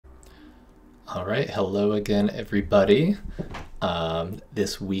All right, hello again, everybody.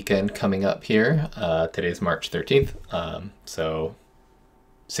 This weekend coming up here, today's March 13th, so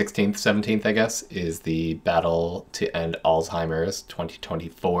 16th, 17th, I guess, is the Battle to End Alzheimer's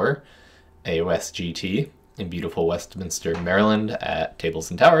 2024 AOS GT in beautiful Westminster, Maryland at Tables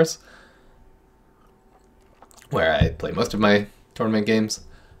and Towers, where I play most of my tournament games.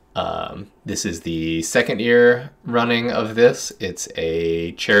 This is the second year running of this. It's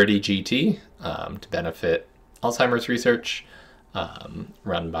a charity GT to benefit Alzheimer's research,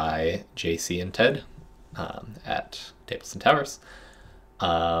 run by JC and Ted at Tables and Towers.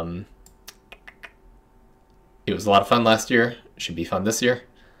 It was a lot of fun last year. Should be fun this year.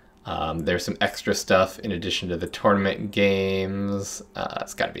 There's some extra stuff in addition to the tournament games.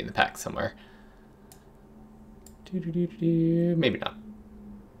 It's got to be in the pack somewhere. Maybe not.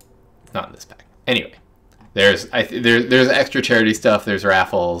 Not in this pack. Anyway, there's extra charity stuff. There's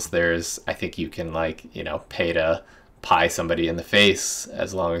raffles. I think you can pay to pie somebody in the face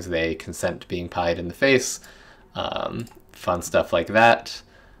as long as they consent to being pied in the face. Fun stuff like that.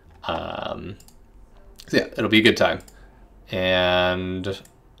 So yeah, it'll be a good time. And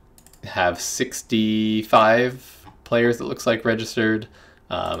have 65 players, it looks like, registered.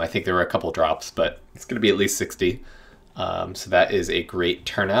 I think there were a couple drops, but it's going to be at least 60. So that is a great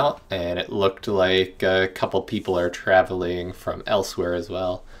turnout, and it looked like a couple people are traveling from elsewhere as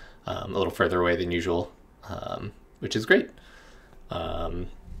well, a little further away than usual, which is great.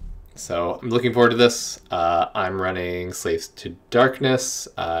 So I'm looking forward to this. I'm running Slaves to Darkness,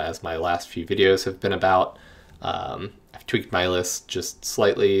 as my last few videos have been about. I've tweaked my list just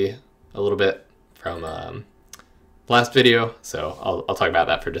slightly, a little bit from last video, so I'll talk about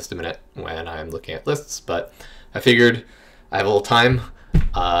that for just a minute when I'm looking at lists, but I figured I have a little time.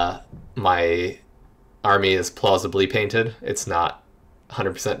 My army is plausibly painted. It's not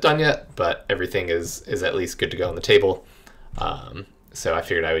 100% done yet, but everything is at least good to go on the table. So I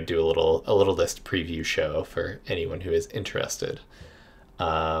figured I would do a little list preview show for anyone who is interested.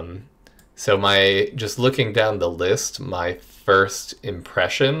 So just looking down the list, my first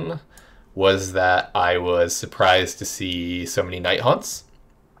impression was that I was surprised to see so many Night Haunts.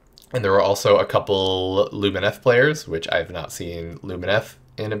 And there were also a couple Lumineth players, which I've not seen Lumineth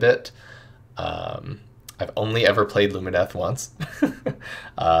in a bit. I've only ever played Lumineth once.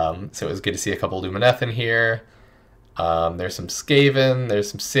 So it was good to see a couple Lumineth in here. There's some Skaven,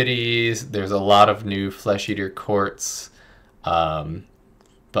 there's some cities, there's a lot of new Flesh Eater courts.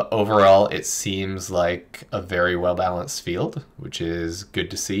 But overall, it seems like a very well-balanced field, which is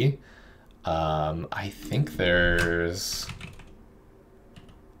good to see. I think there's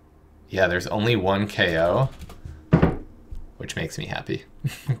only one KO, which makes me happy,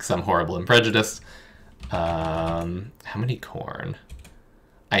 because I'm horrible and prejudiced. How many Khorne?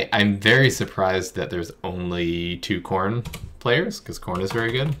 I'm very surprised that there's only 2 Khorne players, because Khorne is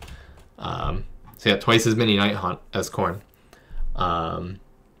very good. So yeah, twice as many Night Haunt as Khorne. So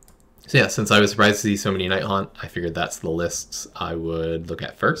yeah, since I was surprised to see so many Night Haunt, I figured that's the lists I would look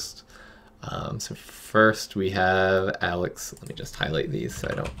at first. So first we have Alex. Let me just highlight these so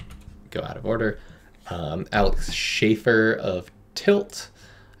I don't go out of order. Alex Schaefer of Tilt.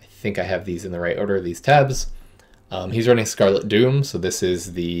 I think I have these in the right order, these tabs. He's running Scarlet Doom, so this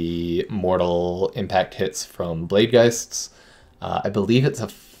is the mortal impact hits from Bladegeists. I believe it's a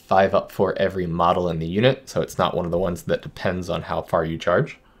 5-up for every model in the unit, so it's not one of the ones that depends on how far you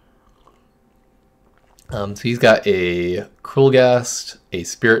charge. So he's got a Krulgast, a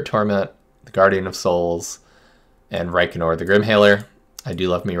Spirit Torment, the Guardian of Souls, and Reikenor the Grimhailer. I do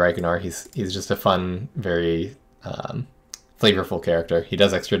love me Reikenor. He's just a fun, very flavorful character. He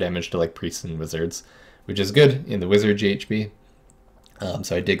does extra damage to like priests and wizards, which is good in the wizard GHB.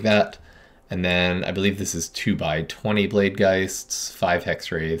 So I dig that. And then I believe this is 2x20 Bladegeists, 5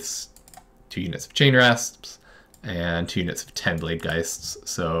 Hexwraiths, 2 units of Chain Rasps, and 2 units of 10 Bladegeists.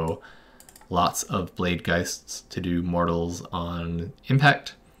 So lots of Bladegeists to do mortals on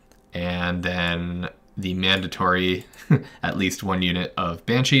impact. And then the mandatory at least 1 unit of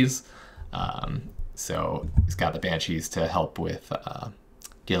Banshees. So he's got the Banshees to help with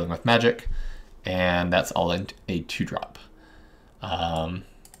dealing with magic, and that's all in a 2-drop.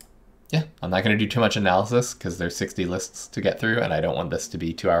 Yeah, I'm not going to do too much analysis because there's 60 lists to get through, and I don't want this to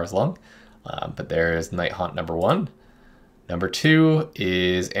be 2 hours long. But there's Night Haunt number 1. Number 2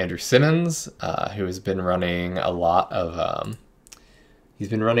 is Andrew Simmons, who has been running a lot of... he's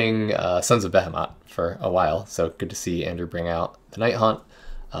been running Sons of Behemoth for a while, so good to see Andrew bring out the Night Haunt.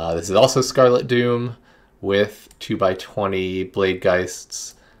 This is also Scarlet Doom with 2x20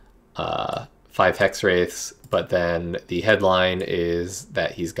 Bladegeists, 5 Hexwraiths, but then the headline is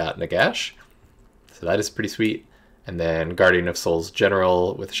that he's got Nagash. So that is pretty sweet. And then Guardian of Souls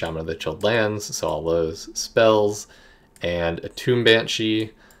General with Shaman of the Chilled Lands, so all those spells, and a Tomb Banshee,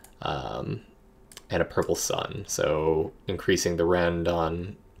 and a Purple Sun, so increasing the rend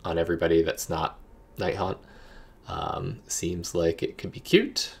on everybody that's not Night Haunt. Seems like it could be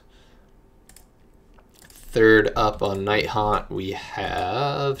cute. Third up on Night Haunt, we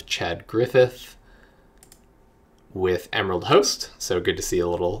have Chad Griffith with Emerald Host, so good to see a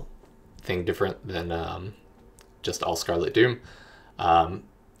little thing different than just all Scarlet Doom. I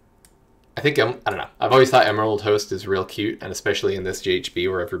think, I don't know, I've always thought Emerald Host is real cute, and especially in this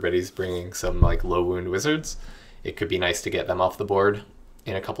GHB where everybody's bringing some like low wound wizards, it could be nice to get them off the board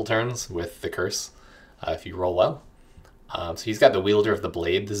in a couple turns with the curse if you roll well. So he's got the Wielder of the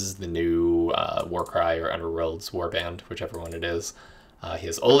Blade. This is the new Warcry or Underworld's Warband, whichever one it is. He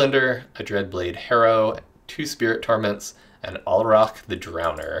has Olander, a Dreadblade Harrow, 2 Spirit Torments, and Alrock the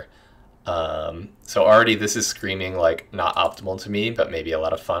Drowner. So already this is screaming like not optimal to me, but maybe a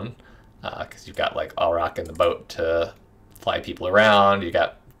lot of fun. Because you've got like Alrock in the boat to fly people around. You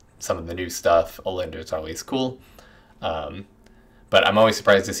got some of the new stuff. Olander's always cool. But I'm always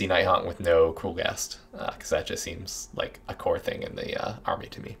surprised to see Night Haunt with no Cruel Ghast, because that just seems like a core thing in the army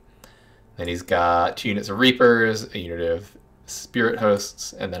to me. Then he's got 2 units of Reapers, a unit of Spirit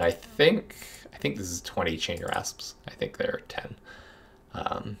Hosts, and then I think this is 20 Chain Rasps. I think they're 10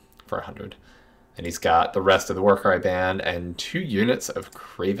 for 100. And he's got the rest of the Warcry band and 2 units of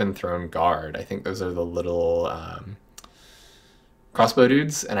Craven Throne Guard. I think those are the little crossbow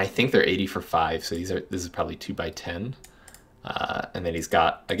dudes, and I think they're 80 for 5. So this is probably 2x10. And then he's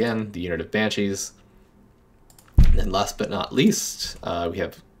got, again, the unit of Banshees. And then last but not least, we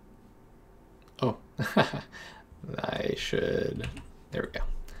have... Oh, I should... There we go.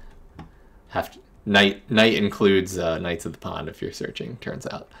 Night includes Knights of the Pond if you're searching, turns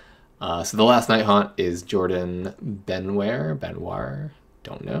out. So the last Night Haunt is Jordan Benoir,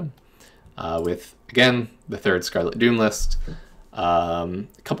 don't know. With, again, the 3rd Scarlet Doom list. A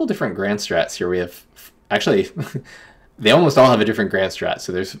couple different grand strats here. We have... Actually... They almost all have a different grand strat.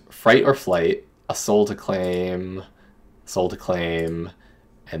 So there's Fright or Flight, a Soul to Claim,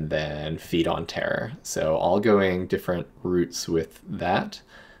 and then Feed on Terror. So all going different routes with that.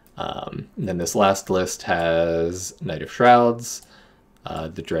 And then this last list has Knight of Shrouds,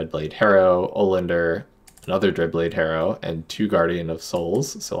 the Dreadblade Harrow, Olander, another Dreadblade Harrow, and 2 Guardian of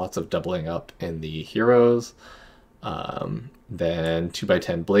Souls. So lots of doubling up in the heroes. Then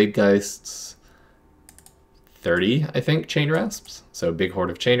 2x10 Blade Geists. 30, I think, Chain Rasps. So big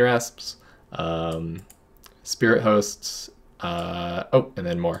horde of Chain Rasps, Spirit Hosts, and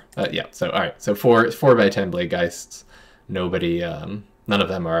then more. Yeah, so all right, so 4x10 Blade Geists. Nobody, none of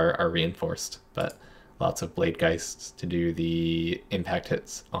them are reinforced, but lots of Blade Geists to do the impact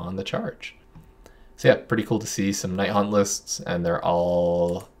hits on the charge. So yeah, pretty cool to see some Night Haunt lists, and they're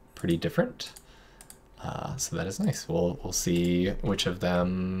all pretty different. So that is nice. We'll see which of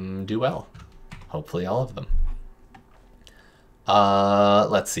them do well. Hopefully all of them.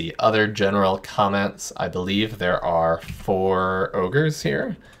 Let's see, other general comments. I believe there are 4 ogres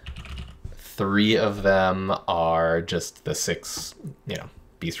here. 3 of them are just the 6,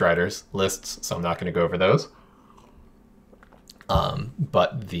 Beast Riders lists, so I'm not going to go over those.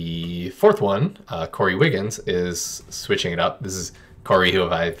 But the 4th one, Corey Wiggins, is switching it up. This is Corey, who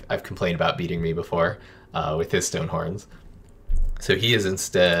I've complained about beating me before with his Stonehorns. So he is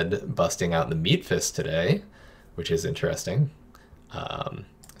instead busting out the Meat Fist today, which is interesting.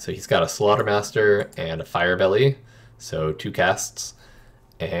 So he's got a Slaughtermaster and a Firebelly, so 2 casts,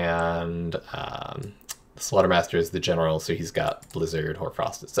 and the Slaughtermaster is the general, so he's got Blizzard,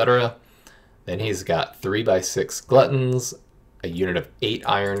 Hoarfrost, etc. Then he's got 3x6 Gluttons, a unit of 8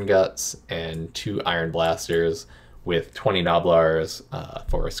 Iron Guts, and 2 Iron Blasters with 20 Noblars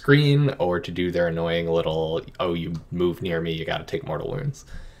for a screen, or to do their annoying little, oh, you move near me, you gotta take mortal wounds.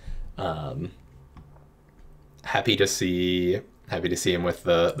 Happy to see him with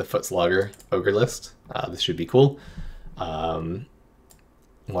the Footslogger Ogre list. This should be cool. One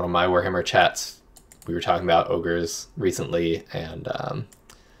of my Warhammer chats, we were talking about ogres recently, and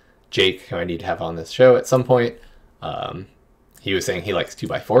Jake, who I need to have on this show at some point, he was saying he likes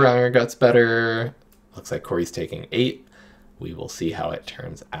 2x4 Iron Guts better. Looks like Corey's taking 8. We will see how it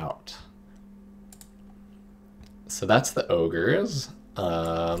turns out. So that's the ogres.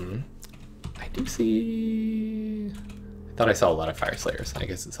 I do see... I thought I saw a lot of Fire Slayers. I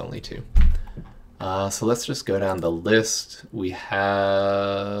guess it's only 2. So let's just go down the list. We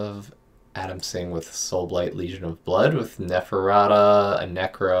have Adam Singh with Soulblight Legion of Blood with Neferata, a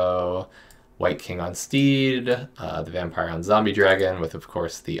Necro, White King on Steed, the Vampire on Zombie Dragon with, of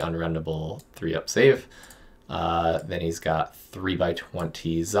course, the unrendable 3-up save. Then he's got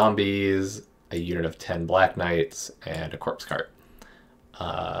 3x20 zombies, a unit of 10 Black Knights, and a Corpse Cart,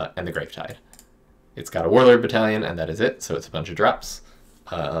 and the Gravetide. It's got a Warlord Battalion, and that is it, so it's a bunch of drops.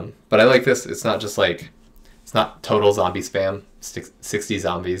 But I like this. It's not just like, it's not total zombie spam. 60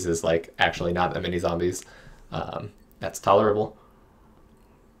 zombies is like actually not that many zombies. That's tolerable.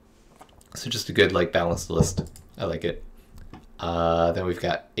 So just a good like balanced list. I like it. Then we've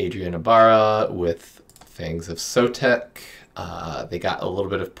got Adrian Ibarra with Fangs of Sotek. They got a little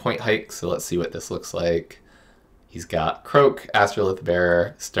bit of point hike, so let's see what this looks like. He's got Croak, Astrolith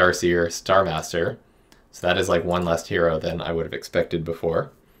Bearer, Starseer, Starmaster. So that is like one less hero than I would have expected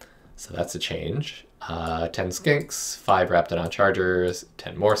before. So that's a change. 10 Skinks, 5 Raptidon Chargers,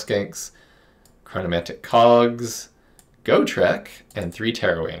 10 more Skinks, Chronomantic Cogs, Gotrek, and 3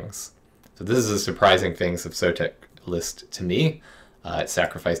 Terrorwings. So this is a surprising Fangs of Sotek list to me. It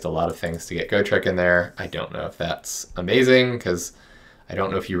sacrificed a lot of things to get Gotrek in there. I don't know if that's amazing, because I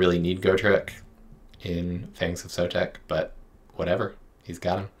don't know if you really need Gotrek in Fangs of Sotek, but whatever, he's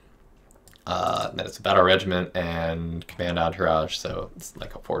got him. Then it's a Battle Regiment and Command Entourage, so it's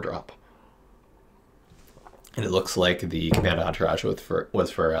like a 4-drop. And it looks like the Command Entourage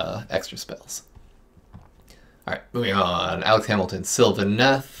was for extra spells. Alright, moving on. Alex Hamilton,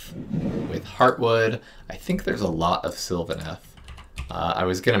 Sylvaneth with Heartwood. I think there's a lot of Sylvaneth. I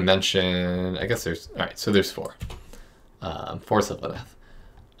was going to mention, I guess there's, alright, so there's 4. 4 Sylvaneth.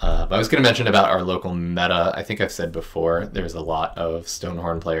 But I was going to mention about our local meta. I think I've said before, there's a lot of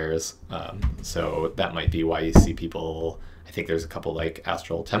Stonehorn players, so that might be why you see people. I think there's a couple like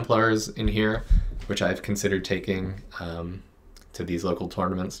Astral Templars in here, which I've considered taking to these local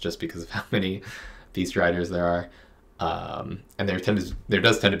tournaments just because of how many Beast Riders there are. And there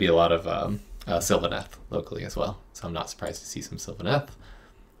does tend to be a lot of Sylvaneth locally as well, so I'm not surprised to see some Sylvaneth.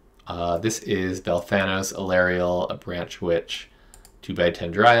 This is Belthanos, Alariel, a Branch Witch,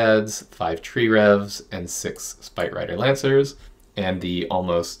 2x10 Dryads, 5 Tree Revs, and 6 Spite Rider Lancers, and the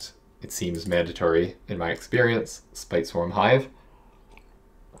almost, it seems mandatory in my experience, Spite Swarm Hive,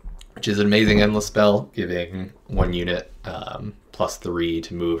 which is an amazing endless spell, giving 1 unit +3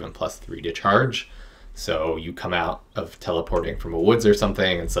 to move and +3 to charge. So you come out of teleporting from a woods or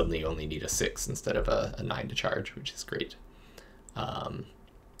something, and suddenly you only need a 6 instead of a 9 to charge, which is great. And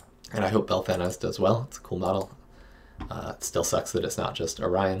I hope Belthanos does well. It's a cool model. It still sucks that it's not just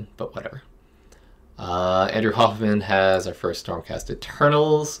Orion, but whatever. Andrew Hoffman has our first Stormcast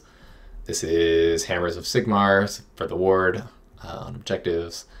Eternals. This is Hammers of Sigmar for the ward on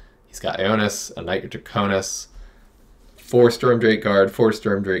objectives. He's got Ionis, a Knight Draconis, 4 Stormdrake Guard, 4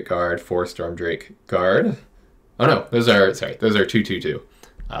 Stormdrake Guard, 4 Stormdrake Guard. Oh no, those are 2/2/2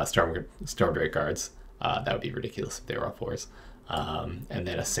 Stormdrake Guards. That would be ridiculous if they were all 4s. And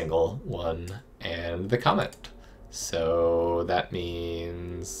then a single one and the Comet. So that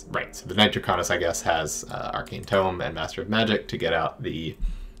means, right, so the Knight Draconis, I guess, has Arcane Tome and Master of Magic to get out the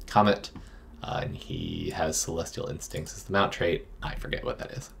Comet. And he has Celestial Instincts as the mount trait. I forget what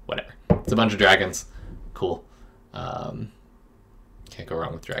that is. Whatever. It's a bunch of dragons. Cool. Can't go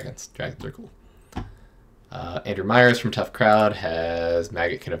wrong with dragons. Dragons are cool. Andrew Myers from Tough Crowd has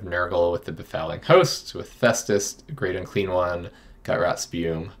Maggotkin of Nurgle with the Befouling Host, with Festus, Great Unclean One, Gutrot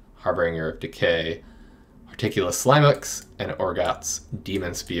Spume, Harbinger of Decay, Articulous Slimux, and Orgot's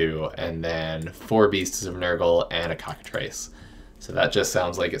Demon Spew, and then 4 Beasts of Nurgle and a Cockatrice. So that just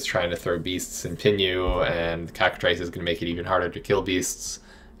sounds like it's trying to throw beasts and pin you, and Cockatrice is going to make it even harder to kill beasts,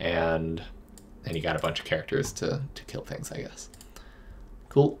 and then you got a bunch of characters to kill things, I guess.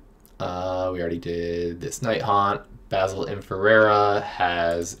 Cool. We already did this Night Haunt. Basil Inferrera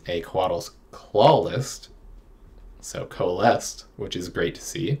has a Coatl's Claw list, so coalesced, which is great to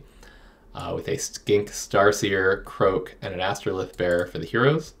see, with a Skink, Starseer, Croak, and an Astrolith Bearer for the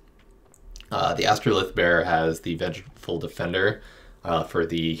heroes. The Astrolith Bearer has the Vengeful Defender for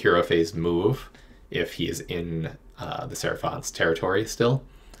the hero phase move if he is in the Seraphon's territory still.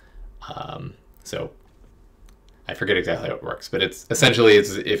 So I forget exactly how it works, but it's essentially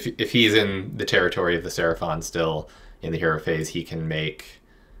if he's in the territory of the Seraphon still in the hero phase, he can make,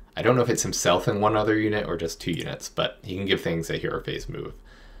 I don't know if it's himself and 1 other unit or just 2 units, but he can give things a hero phase move,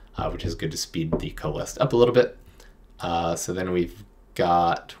 which is good to speed the coalesced up a little bit. So then we've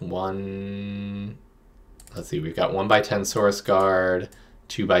got we've got 1x10 Saurus Guard,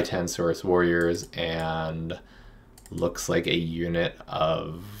 2x10 Saurus Warriors, and looks like a unit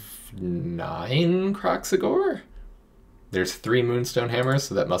of 9 Kroxigor. There's 3 Moonstone Hammers,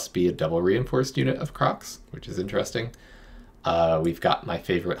 so that must be a double reinforced unit of Crocs, which is interesting. We've got my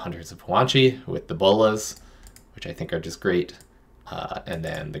favorite Hunters of Huanchi with the bolas, which I think are just great, and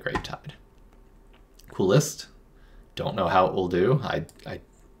then the Gravetide. Cool list. Don't know how it will do.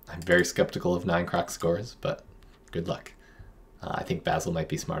 I'm very skeptical of 9 Croc scores, but good luck. I think Basil might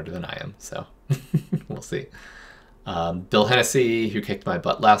be smarter than I am, so we'll see. Bill Hennessy, who kicked my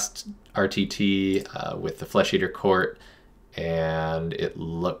butt last RTT with the Flesh Eater Court, and it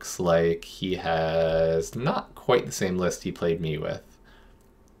looks like he has not quite the same list he played me with.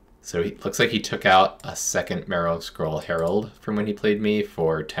 So it looks like he took out a second Marrow Scroll Herald from when he played me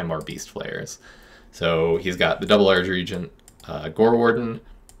for 10 more Beast Flayers. So he's got the double Large Regent, Gore Warden,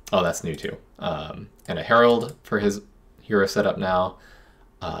 oh that's new too, and a Herald for his hero setup now,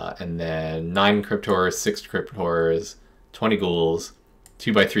 and then 9 Cryptors, 6 Cryptors, 20 Ghouls,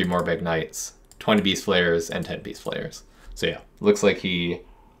 2x3 Morbeg Knights, 20 Beast Flayers, and 10 Beast Flayers. So yeah, looks like he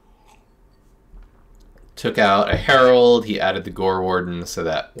took out a Herald, he added the Gore Warden so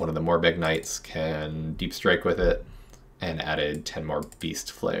that one of the Morbeg Knights can Deep Strike with it, and added 10 more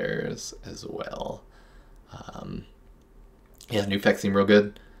Beast Flayers as well. Yeah, new effects seem real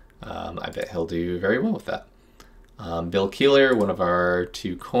good. I bet he'll do very well with that. Bill Keeler, one of our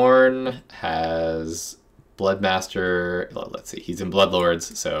 2 Khorne, has Bloodmaster. Let's see, he's in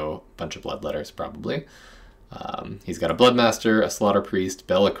Bloodlords, so a bunch of Bloodletters probably. He's got a Bloodmaster, a Slaughter Priest,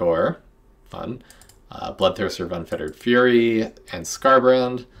 Bellicor, fun, Bloodthirster of Unfettered Fury, and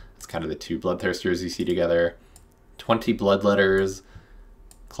Scarbrand. That's kind of the 2 Bloodthirsters you see together. 20 Bloodletters,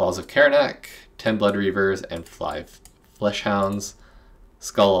 Claws of Karnak, 10 Blood Reavers, and 5 Fleshhounds,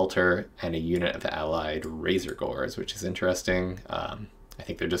 Skull Altar, and a unit of allied Razor Gores, which is interesting. I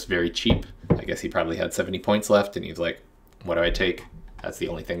think they're just very cheap. I guess he probably had 70 points left, and he was like, what do I take? That's the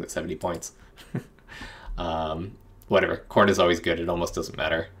only thing that's 70 points. Whatever. Khorne is always good. It almost doesn't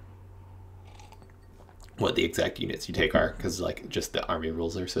matter what the exact units you take are, because like just the army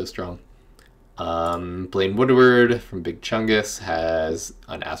rules are so strong. Blaine Woodward from Big Chungus has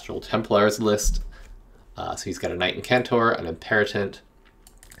an Astral Templars list. So he's got a Knight Incantor, an Imperatant,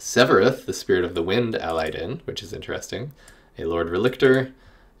 Severith, the Spirit of the Wind, allied in, which is interesting, a Lord Relictor,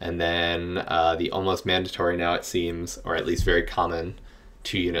 and then the almost mandatory now, it seems, or at least very common,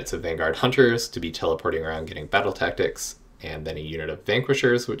 2 units of Vanguard Hunters to be teleporting around getting battle tactics, and then a unit of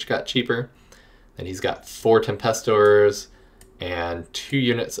Vanquishers, which got cheaper. Then he's got 4 Tempestors and 2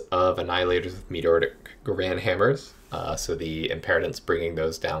 units of Annihilators with Meteoric Grand Hammers. So the Imperatant's bringing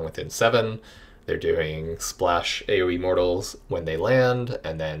those down within 7. They're doing splash AoE mortals when they land,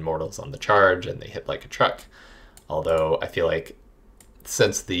 and then mortals on the charge, and they hit like a truck. Although I feel like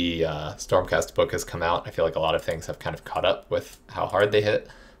since the Stormcast book has come out, I feel like a lot of things have kind of caught up with how hard they hit,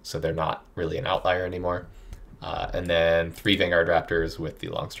 so they're not really an outlier anymore. And then 3 Vanguard Raptors with the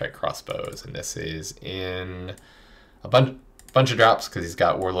Long Strike Crossbows, and this is in a bunch of drops because he's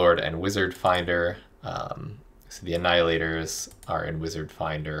got Warlord and Wizard Finder. So the Annihilators are in Wizard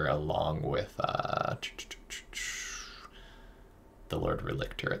Finder along with the Lord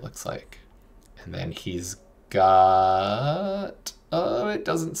Relictor, it looks like. And then he's got... Oh, it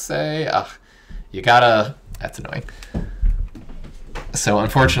doesn't say. You gotta... That's annoying. So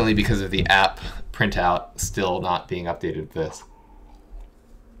unfortunately, because of the app printout still not being updated with this,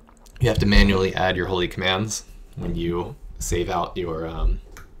 you have to manually add your holy commands when you save out your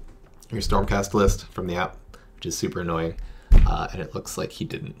Stormcast list from the app, which is super annoying. And it looks like he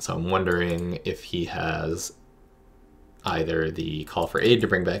didn't. So I'm wondering if he has either the Call for Aid to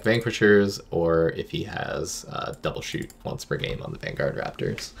bring back Vanquishers, or if he has double shoot once per game on the Vanguard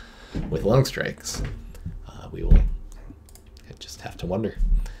Raptors with Long Strikes. We will just have to wonder.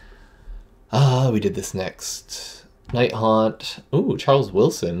 We did this next. Night Haunt. Ooh, Charles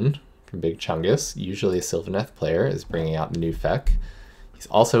Wilson from Big Chungus, usually a Sylvaneth player, is bringing out the new feck. He's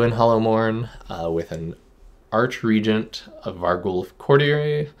also in Hollowmourne with an Archregent of Vargulf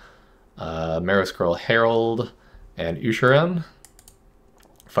Courtier, Marrow Scroll Herald, and Usharan.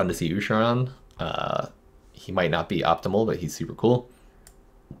 Fun to see Usharan. He might not be optimal, but he's super cool.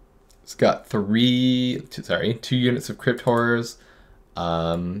 It's got 2 units of Crypt Horrors.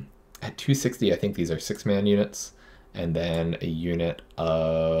 At 260, I think these are 6-man units. And then a unit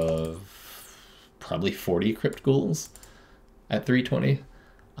of probably 40 Crypt Ghouls at 320.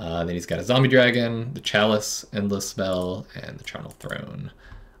 Then he's got a Zombie Dragon, the Chalice, Endless Spell, and the Charnel Throne.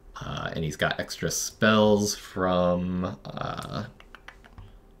 And he's got extra spells from... I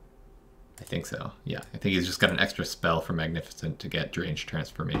think so. Yeah, I think he's just got an extra spell from Magnificent to get Deranged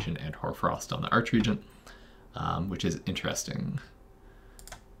Transformation and Hoarfrost on the Archregent, which is interesting.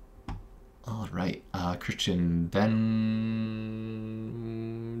 All right, Christian Ben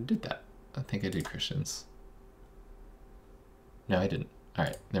did that. I think I did Christians. No, I didn't. All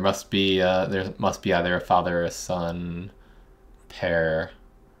right. There must be either a father or a son pair,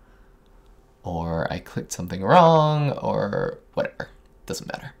 or I clicked something wrong, or whatever.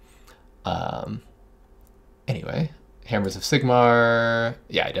 Doesn't matter. Anyway, Hammers of Sigmar.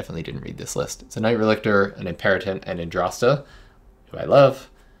 Yeah, I definitely didn't read this list. It's a Knight Relictor, an Imperator, and Andrasta, who I love.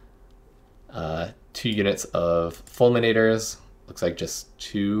 2 units of Fulminators. Looks like just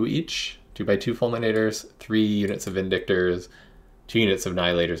 2 each. 2x2 Fulminators. 3 units of Vindictors. 2 units of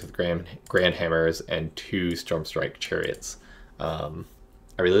Annihilators with Grand Hammers, and 2 Stormstrike Chariots. I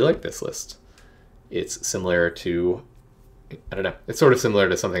really like this list. It's similar to, I don't know, it's sort of similar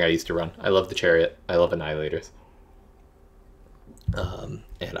to something I used to run. I love the Chariot. I love Annihilators.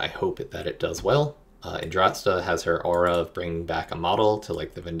 And I hope that it does well. Andrasta has her aura of bringing back a model to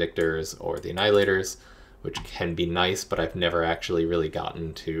like the Vindictors or the Annihilators, which can be nice, but I've never actually really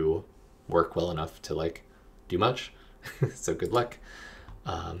gotten to work well enough to like do much. So good luck.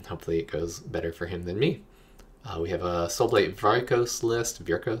 Hopefully it goes better for him than me. We have a Soulblight Vrykos list,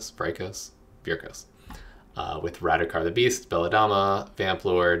 Virkos, with Radukar the Beast, Belladama,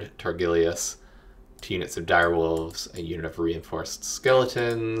 Vamplord, Torgilius, 2 units of Direwolves, a unit of Reinforced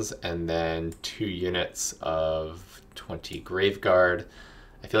Skeletons, and then 2 units of 20 Graveguard.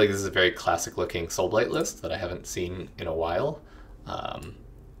 I feel like this is a very classic looking Soulblight list that I haven't seen in a while.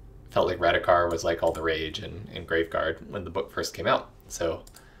 Felt like Radukar was like all the rage in Graveguard when the book first came out. So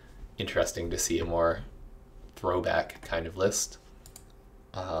interesting to see a more throwback kind of list.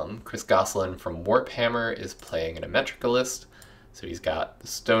 Chris Gosselin from Warphammer is playing in a Metrica list. So he's got the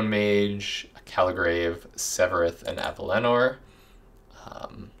Stone Mage, Caligrave, Severith, and Avalenor.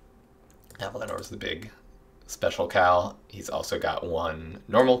 Avalenor is the big special cow. He's also got 1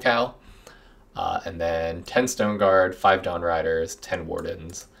 normal cow. And then 10 Stone Guard, 5 Dawn Riders, 10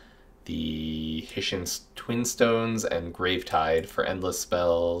 Wardens. The Hisham Twin Stones and Gravetide for endless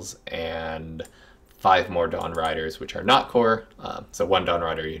spells, and 5 more Dawn Riders, which are not core. So 1 Dawn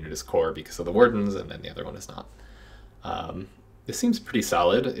Rider unit is core because of the Wardens, and then the other one is not. This seems pretty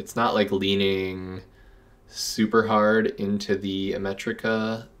solid. It's not like leaning super hard into the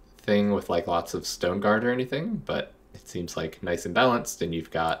Metrica thing with like lots of Stone Guard or anything, but it seems like nice and balanced, and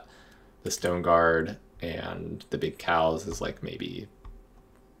you've got the Stone Guard and the big cows is like maybe,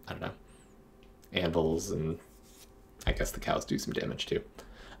 I don't know, anvils, and I guess the cows do some damage too.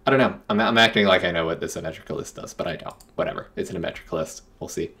 I don't know. I'm acting like I know what this Metrica list does, but I don't. Whatever. It's an Metrica list. We'll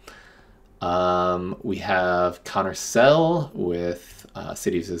see. We have Connor Sell with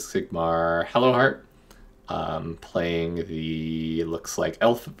Cities of Sigmar Hallowheart, playing the, looks like,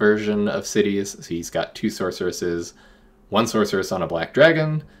 elf version of Cities. So he's got 2 sorceresses, 1 sorceress on a black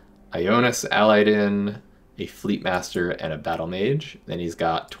dragon, Ionis allied in, a Fleet Master, and a Battle Mage. Then he's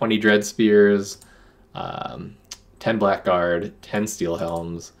got 20 Dread Spears, 10 Blackguard, 10 Steel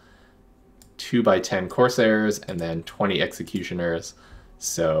Helms, 2x10 Corsairs, and then 20 Executioners.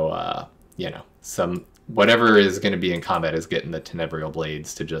 So, you know, whatever is going to be in combat is getting the Tenebrial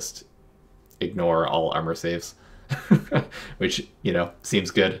Blades to just ignore all armor saves, which, you know, seems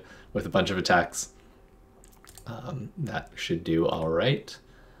good with a bunch of attacks. That should do all right.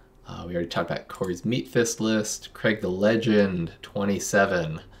 We already talked about Corey's Meat Fist list. Craig the Legend,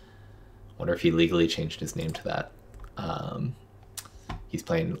 27. Wonder if he legally changed his name to that. He's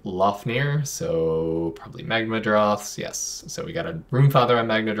playing Lofnir, so probably Magmadroths. Yes, so we got a Runefather on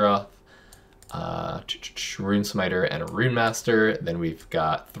Magmadroth, Rune Smiter, and a Rune Master. Then we've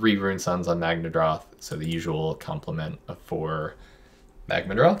got 3 Rune Sons on Magmadroth, so the usual complement of 4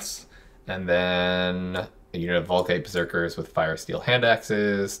 Magmadroths. And then a unit of Volkite Berserkers with Fire Steel Hand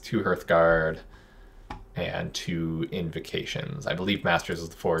Axes, 2 Hearthguard, and 2 Invocations. I believe Masters of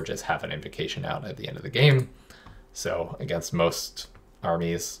the Forge just have an Invocation out at the end of the game. So against most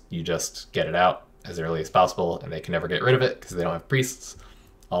armies, you just get it out as early as possible, and they can never get rid of it because they don't have priests.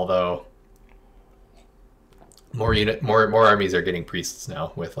 Although more armies are getting priests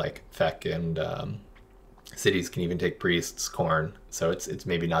now with like Feck, and cities can even take priests, Khorne. So it's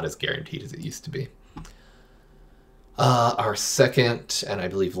maybe not as guaranteed as it used to be. Our second, and I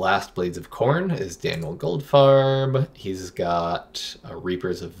believe last Blades of Khorne is Daniel Goldfarb. He's got a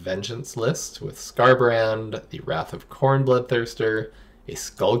Reapers of Vengeance list with Scarbrand, the Wrath of Khorne Bloodthirster, a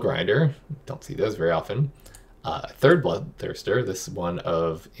Skull Grinder, don't see those very often, a third Bloodthirster, this one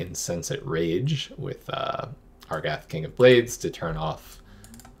of Insensate Rage with Argath, King of Blades, to turn off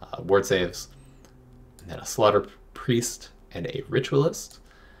ward saves, and then a Slaughter Priest and a Ritualist.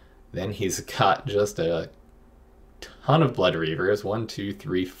 Then he's got just a ton of Blood Reavers, 1, 2,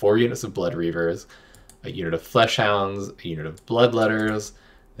 3, 4 units of Blood Reavers, a unit of Fleshhounds, a unit of Bloodletters,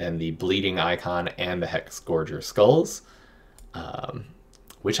 then the Bleeding Icon and the Hex Scourger Skulls.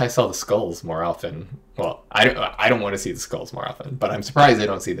 Wish I saw the skulls more often. Well, I don't want to see the skulls more often, but I'm surprised I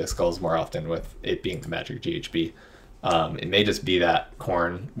don't see the skulls more often with it being the magic GHB. It may just be that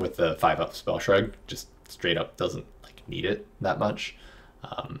Khorne with the 5-up spell shrug just straight up doesn't like need it that much.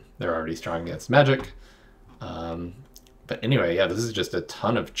 They're already strong against magic. But anyway, yeah, this is just a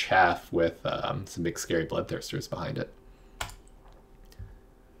ton of chaff with some big scary bloodthirsters behind it.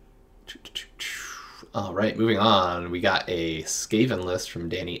 All right, moving on. We got a Skaven list from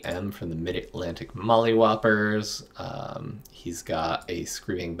Danny M from the Mid-Atlantic Mollywhoppers. He's got a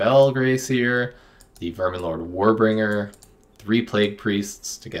Screaming Bell Greyseer, the Verminlord Warbringer, 3 Plague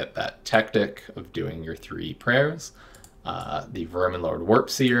Priests to get that tactic of doing your 3 prayers, the Verminlord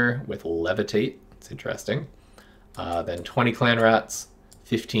Warpseer with Levitate. It's interesting. Then 20 Clan Rats,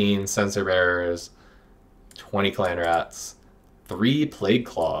 15 Censer Bearers, 20 Clan Rats, 3 Plague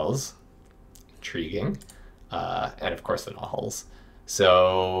Claws, intriguing, and of course the Nahals.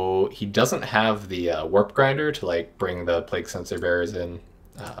 So he doesn't have the Warp Grinder to like bring the Plague Censer Bearers in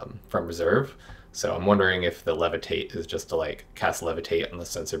from reserve. So I'm wondering if the Levitate is just to like cast Levitate on the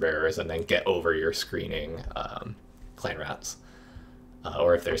Censer Bearers and then get over your screening Clan Rats,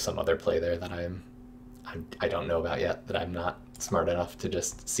 or if there's some other play there that I don't know about yet, that I'm not smart enough to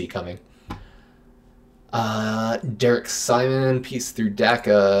just see coming. Derek Simon, Peace Through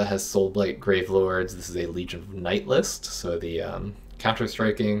Daka, has Soulblight Gravelords. This is a Legion of Night list, so the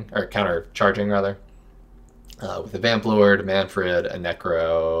counter-charging, rather, with a Vamp Lord, Manfred, a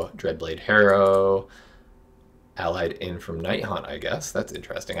Necro, Dreadblade Harrow, allied in from Nighthaunt, I guess. That's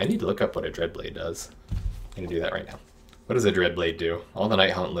interesting. I need to look up what a Dreadblade does. I'm going to do that right now. What does a Dreadblade do? All the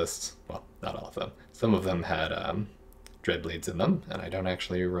Nighthaunt lists, well, not all of them. Some of them had Dreadblades in them, and I don't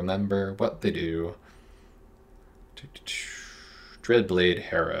actually remember what they do. Dreadblade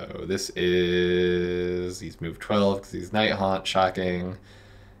Harrow. This is... he's moved 12 because he's Nighthaunt, shocking.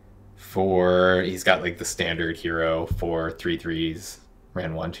 He's got like the standard hero for 3/3s,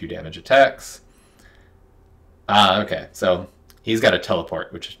 ran 1/2 damage attacks. Okay, so he's got a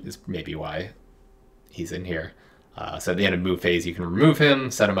teleport, which is maybe why he's in here. So at the end of move phase, you can remove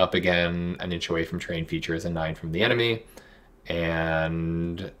him, set him up again, an inch away from terrain features and 9 from the enemy.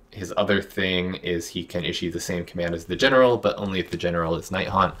 And his other thing is he can issue the same command as the general, but only if the general is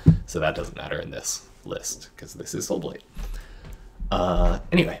Nighthaunt, so that doesn't matter in this list, because this is Soulblight.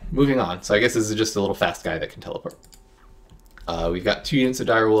 Anyway, moving on. So I guess this is just a little fast guy that can teleport. We've got 2 units of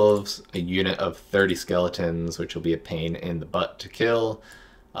Direwolves, a unit of 30 Skeletons, which will be a pain in the butt to kill,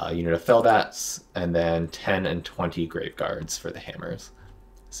 a unit of Fellbats, and then 10 and 20 Graveguards for the Hammers.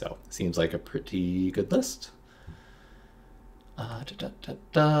 So, seems like a pretty good list. We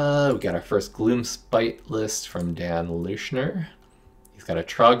got our first Gloomspite list from Dan Lushner. He's got a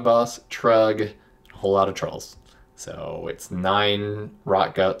Trog boss, Trug, a whole lot of trolls. So it's 9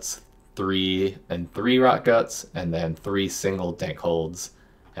 Rot Guts, 3 and 3 Rot Guts, and then 3 single Dank Holds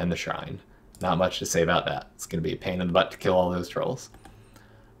and the Shrine. Not much to say about that. It's going to be a pain in the butt to kill all those trolls.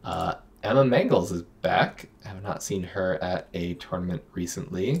 Emma Mangles is back. I have not seen her at a tournament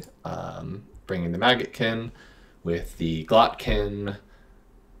recently. Bringing the Maggotkin with the Glotkin,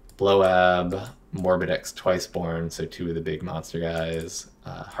 Blowab, Morbidex Twiceborn, so 2 of the big monster guys,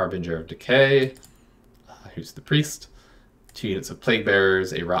 Harbinger of Decay, who's the priest, 2 units of Plague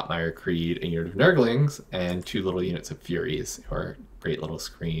Bearers, a Rotmire Creed, a unit of Nurglings, and 2 little units of Furies, who are great little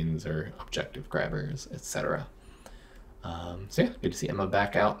screens or objective grabbers, etc. So yeah, good to see Emma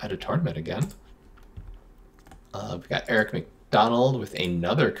back out at a tournament again. We've got Eric McDonald with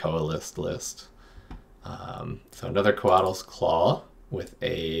another Coalesced list. So another Coatls Claw with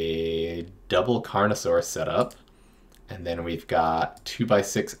a double Carnosaur setup. And then we've got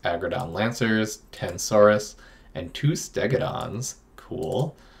 2x6 Agrodon Lancers, 10 Saurus, and 2 Stegodons.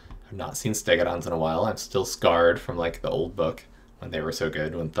 Cool. I've not seen Stegodons in a while. I'm still scarred from like the old book when they were so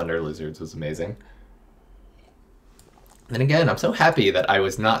good, when Thunder Lizards was amazing. And again, I'm so happy that I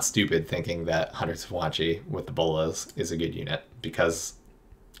was not stupid thinking that Hunters of Wanchi with the Bolas is a good unit, because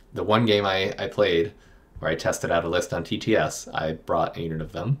the one game I played where I tested out a list on TTS, I brought a unit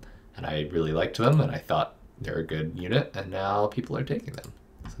of them, and I really liked them, and I thought they're a good unit, and now people are taking them.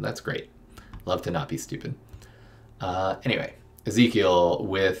 So that's great. Love to not be stupid. Anyway, Ezekiel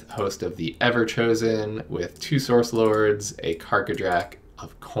with Host of the Everchosen, with 2 Source Lords, a Karkadrak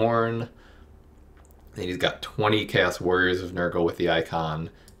of Khorne. Then he's got 20 Chaos Warriors of Nurgle with the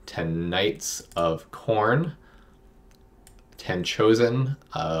icon, 10 Knights of Khorne, 10 Chosen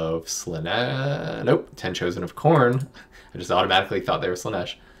of Slaanesh. Nope, 10 Chosen of Khorne. I just automatically thought they were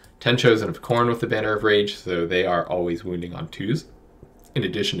Slaanesh. 10 Chosen of Khorne with the Banner of Rage, so they are always wounding on 2s. In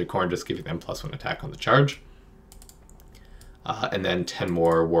addition to Khorne just giving them +1 attack on the charge. and then 10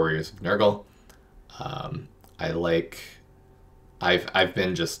 more Warriors of Nurgle. I've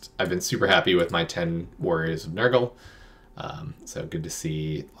been super happy with my 10 Warriors of Nurgle. So good to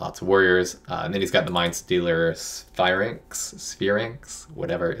see lots of warriors. And then he's got the Mind Stealer Sphinx,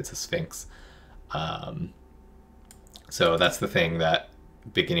 whatever, it's a Sphinx. So that's the thing that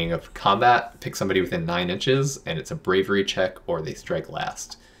beginning of combat, pick somebody within 9 inches, and it's a bravery check or they strike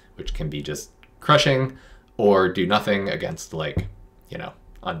last, which can be just crushing or do nothing against, like, you know,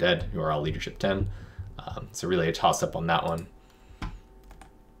 undead who are all leadership 10. So really a toss up on that one.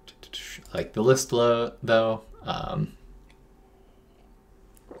 Like the list though.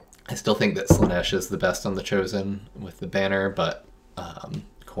 I still think that Slaanesh is the best on the Chosen with the banner, but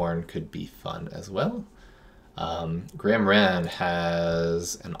Khorne could be fun as well. Graham Rand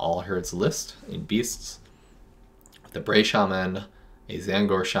has an all herds list in beasts. The Bray Shaman, a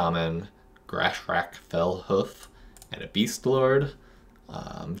Zangor Shaman, Grashrak Fellhoof, and a Beast Lord.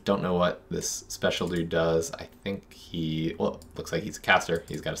 Don't know what this special dude does. I think looks like he's a caster.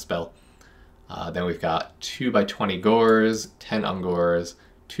 He's got a spell. Then we've got 2x20 Gores, 10 Ungors,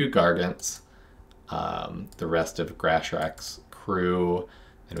 2 Gargants, the rest of Grashrak's crew,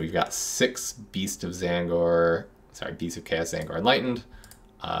 and we've got 6 Beast of Chaos Zangor Enlightened,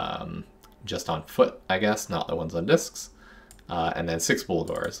 just on foot, I guess, not the ones on discs, and then 6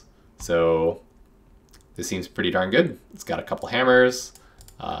 Bulgors. So this seems pretty darn good. It's got a couple hammers.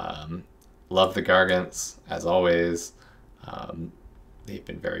 Love the Gargants, as always. They've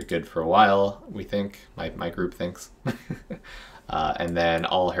been very good for a while, we think. My group thinks. And then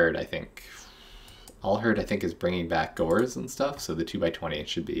All Herd, I think is bringing back Gores and stuff, so the 2x20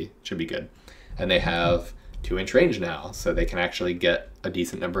 should be good. And they have 2-inch range now, so they can actually get a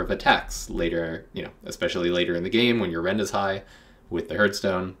decent number of attacks later, you know, especially later in the game when your rend is high with the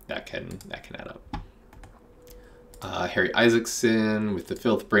Herdstone. That can add up. Harry Isaacson with the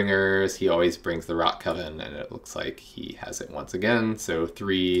Filthbringers. He always brings the Rot Coven, and it looks like he has it once again. So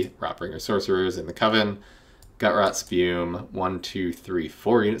 3 Rotbringer Sorcerers in the Coven. Gutrot Spume,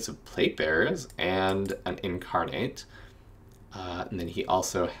 4 units of Plate Bearers, and an Incarnate. And then he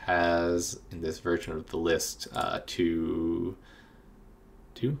also has, in this version of the list, 4.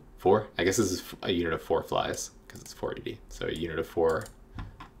 I guess this is a unit of 4 flies, because it's 480. So a unit of 4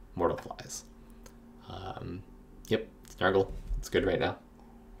 Mortal Flies. Yep, Snargle. It's good right now.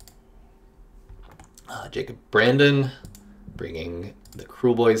 Jacob Brandon, bringing the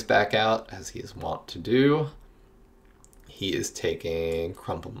Cruel Boys back out, as he is wont to do. He is taking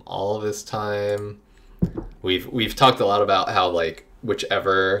Crumple all this time. We've talked a lot about how, like,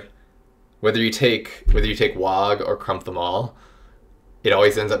 whether you take Wog or Crump them all, it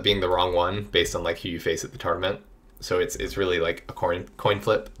always ends up being the wrong one based on, like, who you face at the tournament. So it's really like a coin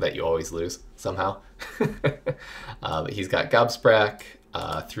flip that you always lose somehow. But he's got Gobsprak,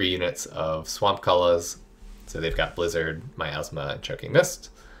 3 units of Swamp Cullas. So they've got Blizzard, Miasma, and Choking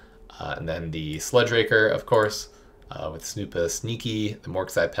Mist. And then the Sludge Raker, of course, with Snoopa Sneaky, the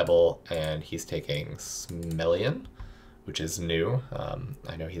Morkside Pebble, and he's taking Smellion, which is new.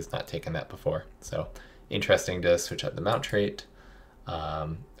 I know he's not taken that before. So interesting to switch up the mount trait.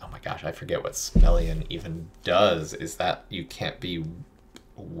 Oh my gosh, I forget what Smellion even does. Is that you can't be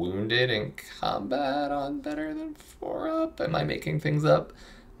wounded in combat on better than 4 up? Am I making things up?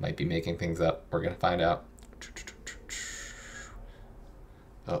 Might be making things up. We're going to find out.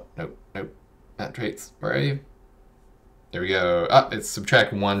 Oh, nope. Mount traits, where are you? There we go. It's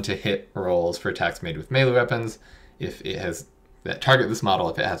subtract 1 to hit rolls for attacks made with melee weapons if it has that target this model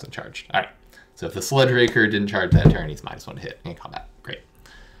if it hasn't charged. All right. So if the Sludge Raker didn't charge that turn, he's -1 to hit in combat. Great.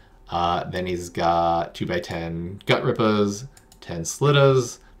 Then he's got 2x10 Gut Rippers, 10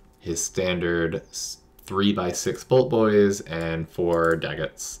 Slittas, his standard 3x6 Bolt Boys, and 4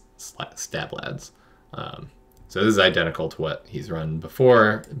 Daggett Stab Lads. So this is identical to what he's run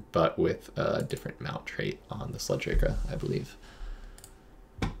before, but with a different mount trait on the Sludge Raker, I believe.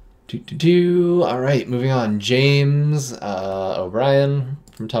 All right, moving on. James O'Brien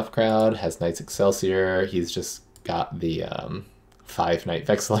from Tough Crowd has Knights Excelsior. He's just got the 5 Knight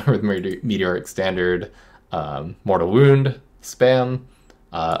Vexillor with Meteoric Standard, Mortal Wound, spam,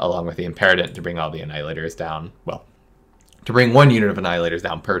 along with the Imperatant to bring all the Annihilators down. Well, to bring 1 unit of Annihilators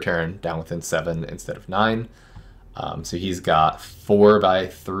down per turn, down within 7 instead of 9. So he's got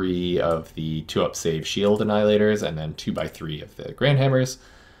 4x3 of the 2-up save shield Annihilators, and then 2x3 of the Grand Hammers.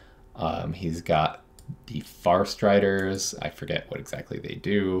 He's got the Far Striders. I forget what exactly they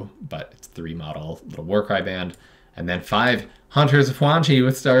do, but it's 3 model little Warcry band. And then 5 Hunters of Huanchi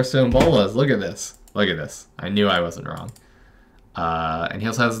with Starstone Bolas. Look at this. Look at this. I knew I wasn't wrong. And he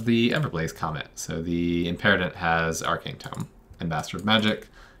also has the Everblaze Comet. So the Imperator has Arcane Tome and Master of Magic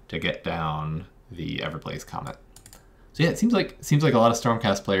to get down the Everblaze Comet. So yeah, it seems like a lot of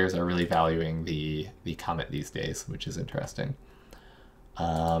Stormcast players are really valuing the Comet these days, which is interesting.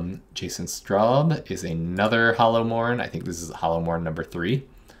 Jason Straub is another Hollow Morn. I think this is Hollow Morn number 3.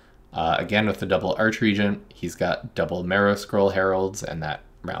 Again, with the double Archregent, he's got double Marrow Scroll Heralds, and that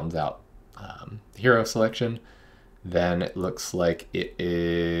rounds out the hero selection. Then it looks like it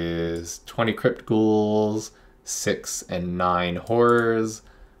is 20 Crypt Ghouls, 6 and 9 Horrors,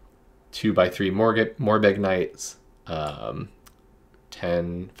 2x3 Morbeg Knights,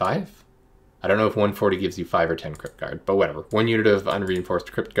 10, 5? I don't know if 140 gives you 5 or 10 Crypt Guard, but whatever. 1 unit of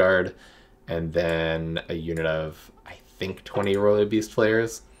unreinforced Crypt Guard, and then a unit of, I think, 20 Royal Beast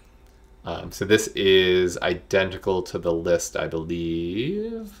Flayers. So this is identical to the list, I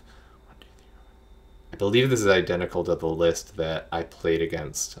believe. I believe this is identical to the list that I played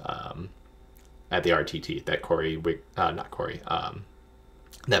against at the RTT that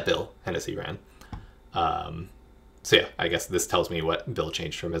that Bill Hennessy ran. So yeah, I guess this tells me what Bill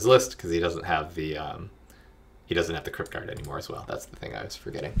changed from his list, because he doesn't have the Crypt Guard anymore as well. That's the thing I was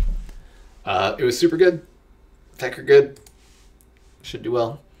forgetting. It was super good. Fecker good. Should do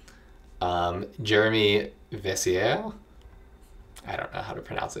well. Jeremy Vessier. I don't know how to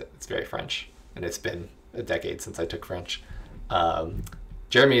pronounce it. It's very French, and it's been a decade since I took French.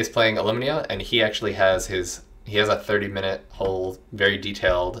 Jeremy is playing Illumina, and he actually has a 30-minute whole, very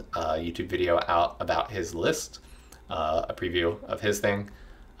detailed YouTube video out about his list, a preview of his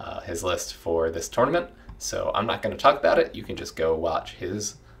list for this tournament. So I'm not going to talk about it. You can just go watch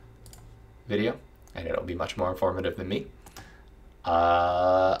his video, and it'll be much more informative than me.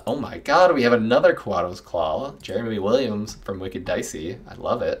 Oh my god, we have another Quado's Claw. Jeremy Williams from Wicked Dicey. I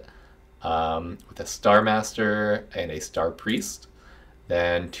love it. With a Star Master and a Star Priest.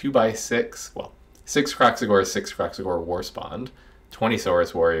 Then 2x6, well, 6 Kroxigors, 6 Kroxigor Warspawned, 20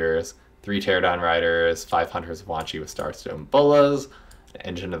 Saurus Warriors, 3 Pterodon Riders, 5 Hunters of Wanchi with Starstone Bolas, an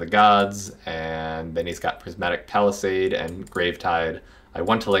Engine of the Gods, and then he's got Prismatic Palisade and Gravetide. I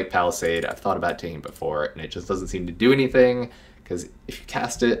want to Lake Palisade. I've thought about taking it before, and it just doesn't seem to do anything, because if you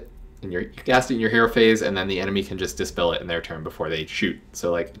cast it in your hero phase, and then the enemy can just dispel it in their turn before they shoot.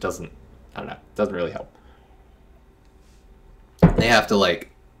 So like, it doesn't, I don't know, it doesn't really help. They have to let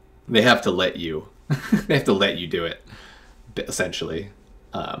you they have to let you do it, essentially,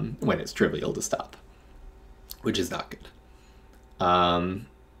 when it's trivial to stop, which is not good. Man,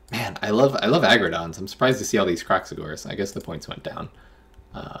 I love Agrodons. I'm surprised to see all these Kroxigors. I guess the points went down,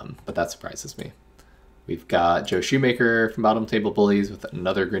 but that surprises me. We've got Joe Shoemaker from Bottom Table Bullies with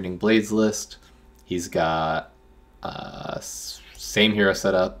another Grinning Blades list. He's got same hero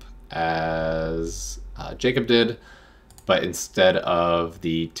setup as Jacob did, but instead of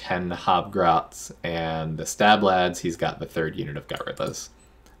the 10 Hobgrots and the Stab Lads, he's got the 3rd unit of Gutribas.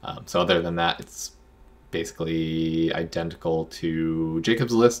 So other than that, it's basically identical to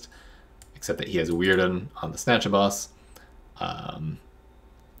Jacob's list, except that he has Weirden on the Snatchaboss.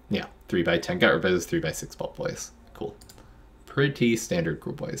 Yeah, 3x10 Gutribas, 3x6 Bolt Boys. Cool. Pretty standard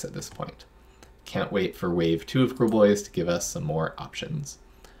Gruul Boys at this point. Can't wait for Wave 2 of Gruul Boys to give us some more options.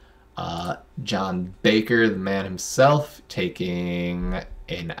 John Baker, the man himself, taking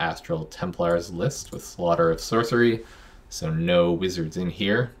an Astral Templars list with Slaughter of Sorcery, so no wizards in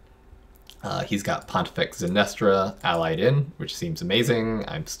here. He's got Pontifex Zenestra allied in, which seems amazing.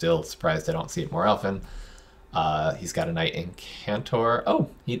 I'm still surprised I don't see it more often. He's got a Knight Incantor. Oh,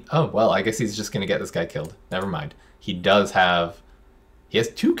 well, I guess he's just going to get this guy killed. Never mind. He has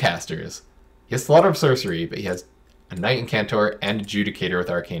 2 casters. He has Slaughter of Sorcery, but he has a Knight Incantor and Adjudicator with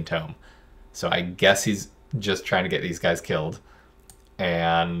Arcane Tome. So I guess he's just trying to get these guys killed.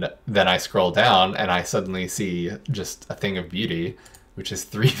 And then I scroll down and I suddenly see just a thing of beauty, which is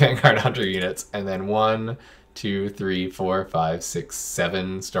 3 Vanguard Hunter units, and then 1, 2, 3, 4, 5, 6,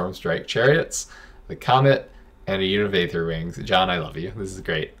 7 Stormstrike Chariots, the Comet, and a unit of Aether Wings. John, I love you. This is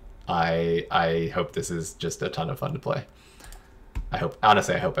great. I hope this is just a ton of fun to play.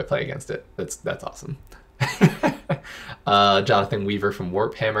 Honestly, I hope I play against it. That's awesome. Jonathan Weaver from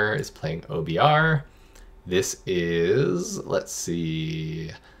Warphammer is playing OBR. This is, let's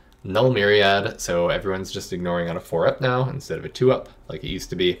see, Null Myriad, so everyone's just ignoring on a 4-up now instead of a 2-up like it used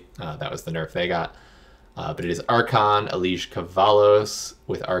to be. That was the nerf they got. But it is Archon, Elige Kavalos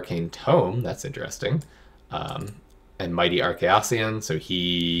with Arcane Tome, that's interesting, and Mighty Archaeosian, so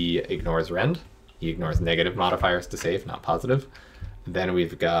he ignores Rend. He ignores negative modifiers to save, not positive. Then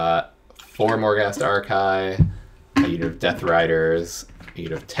we've got 4 Morghast Archai, a unit of Death Riders, a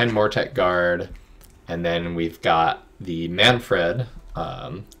unit of 10 Mortek Guard, and then we've got the Manfred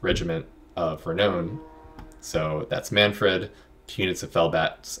regiment of Renown. So that's Manfred, 2 units of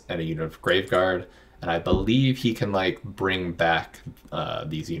Fellbats, and a unit of Graveguard. And I believe he can like bring back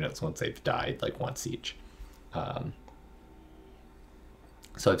these units once they've died, like once each.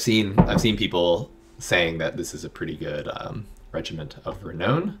 So I've seen people saying that this is a pretty good regiment of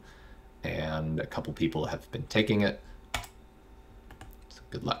Renown, and a couple people have been taking it. So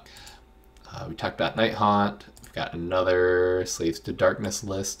good luck. We talked about Night Haunt. We've got another Slaves to Darkness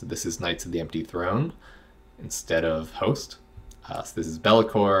list. This is Knights of the Empty Throne instead of Host. So this is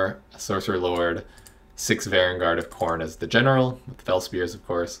Bellicor, a Sorcerer Lord, 6 Varangard of Khorne as the general, with the Fell Spears, of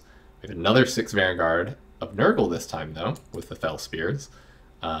course. We have another 6 Varangard of Nurgle this time, though, with the Fell Spears.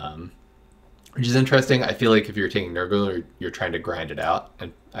 Which is interesting. I feel like if you're taking Nurgle, you're trying to grind it out,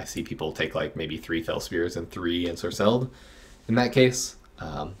 and I see people take like maybe 3 Fell Spears and 3 Ensorcelled in that case.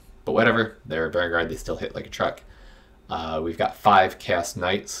 But whatever, they're Vanguard, they still hit like a truck. We've got 5 Chaos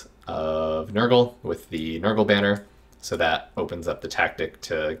Knights of Nurgle with the Nurgle banner, so that opens up the tactic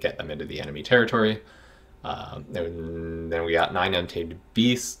to get them into the enemy territory. Then we got 9 Untamed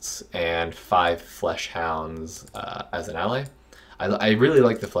Beasts and 5 Flesh Hounds as an ally. I really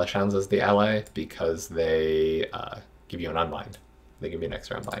like the Flesh Hounds as the ally because they give you an unbind. They give you an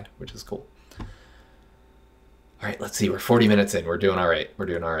extra unbind, which is cool. All right, let's see. We're 40 minutes in. We're doing all right. We're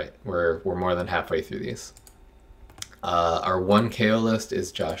doing all right. We're more than halfway through these. Our 1 KO list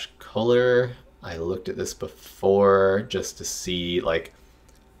is Josh Culler. I looked at this before just to see, like,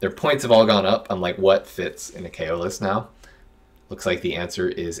 their points have all gone up. I'm like, what fits in a KO list now? Looks like the answer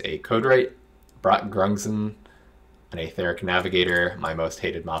is a Codewright, Brock Grungson, an Aetheric Navigator, my most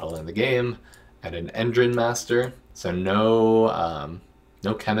hated model in the game, and an Endrin Master. So no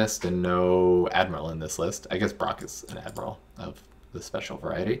Chemist and no Admiral in this list. I guess Brock is an Admiral of the special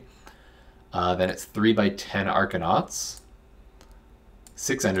variety. Then it's 3x10 Arcanauts,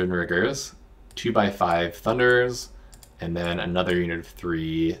 6 Endrin Riggers, 2x5 Thunders, and then another unit of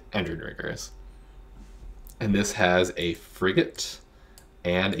 3 Endrin Riggers. And this has a Frigate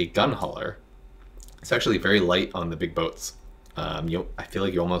and a Gun Hauler. It's actually very light on the big boats. I feel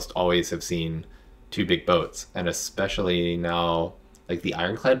like you almost always have seen 2 big boats, and especially now, like the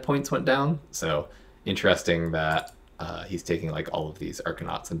Ironclad points went down. So interesting that he's taking like all of these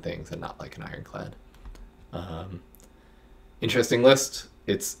Arcanauts and things and not like an Ironclad. Interesting list.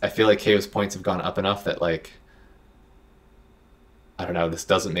 I feel like KO's points have gone up enough that like, I don't know, this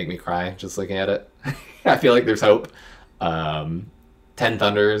doesn't make me cry just looking at it. I feel like there's hope. 10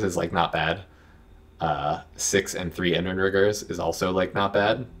 Thunders is like not bad. 6 and 3 Endrin Riggers is also like not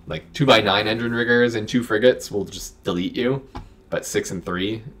bad. Like 2x9 Endrin Riggers and 2 Frigates will just delete you, but 6 and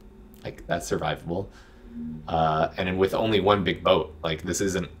 3, like that's survivable. And with only 1 big boat, like this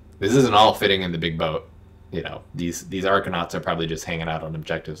isn't all fitting in the big boat. You know, these Arcanauts are probably just hanging out on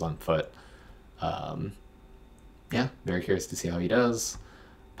objectives on foot. Yeah, very curious to see how he does.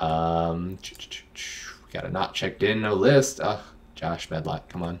 We got a not checked in, no list. Josh Medlock,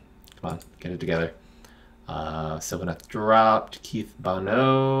 come on, get it together. Sylvaneth dropped Keith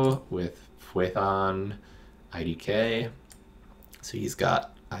Bonneau with Fwethon IDK. So he's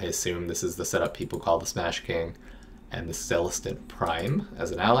got, I assume this is the setup people call the Smash King, and the Celestin Prime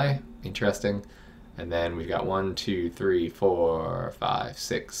as an ally. Interesting. And then we've got 1, 2, 3, 4, 5,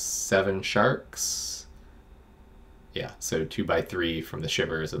 6, 7 Sharks. Yeah, so 2x3 from the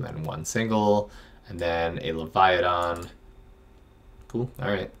Shivers, and then 1 single, and then a Leviathan. Cool,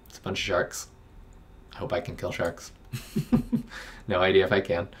 alright, it's a bunch of sharks. I hope I can kill sharks. No idea if I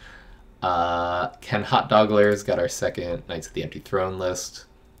can. Ken Hotdogler's got our 2nd Knights of the Empty Throne list.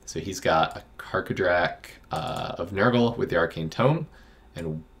 So he's got a Karkadrak of Nurgle with the Arcane Tome,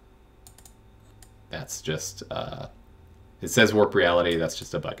 and that's just, it says Warp Reality, that's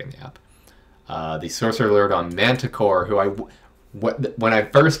just a bug in the app. The Sorcerer Lord on Manticore, who when I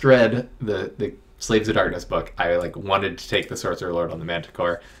first read the Slaves of Darkness book, I like wanted to take the Sorcerer Lord on the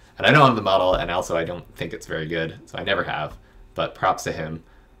Manticore, and I don't have the model, and also I don't think it's very good, so I never have, but props to him.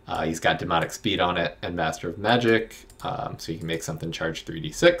 He's got Demotic Speed on it and Master of Magic, so you can make something charge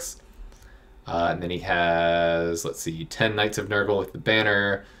 3d6. And then he has, let's see, 10 Knights of Nurgle with the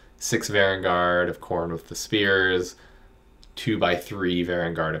banner, 6 Varangard of Khorne with the spears, 2x3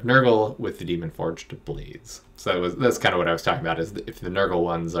 Varangard of Nurgle with the Demon Forged Blades. So that's kind of what I was talking about, is if the Nurgle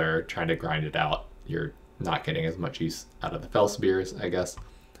ones are trying to grind it out, you're not getting as much use out of the Fell Spears, I guess.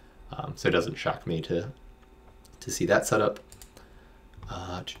 So it doesn't shock me to see that setup.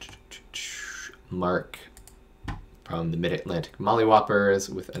 Mark from the Mid-Atlantic Mollywhoppers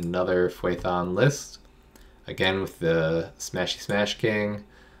with another Fwethon list. Again with the Smashy Smash King,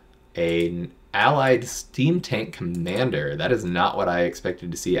 a Allied Steam Tank Commander. That is not what I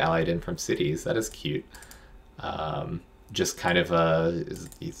expected to see allied in from cities. That is cute. Just kind of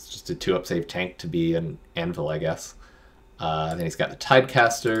he's just a 2-up save tank to be an anvil, I guess. Then he's got the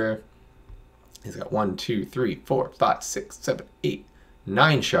Tidecaster. He's got 1, 2, 3, 4, 5, 6, 7, 8,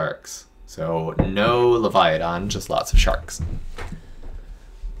 9 sharks. So no Leviathan, just lots of sharks.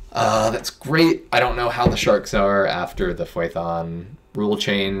 That's great. I don't know how the sharks are after the Phaethon rule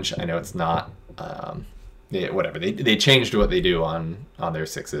change. I know it's not, whatever. They changed what they do on their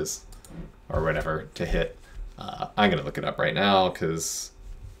 6s or whatever to hit. I'm going to look it up right now because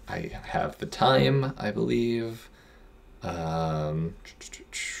I have the time, I believe. Now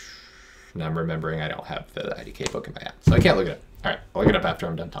I'm remembering I don't have the IDK book in my app, so I can't look it up. All right, I'll look it up after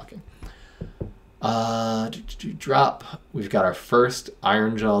I'm done talking. Drop. We've got our first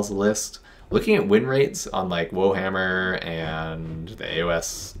Iron Jaws list. Looking at win rates on like Warhammer and the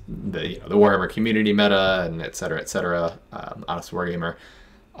AOS, the Warhammer community meta, and et cetera, Honest Wargamer,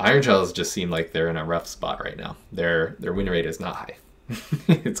 Iron Jaws just seem like they're in a rough spot right now. Their win rate is not high.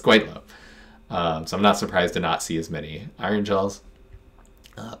 It's quite low. So I'm not surprised to not see as many Iron Jaws.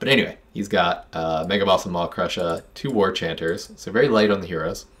 But anyway, he's got Mega Boss and Maw Crusher, 2 War Chanters, so very light on the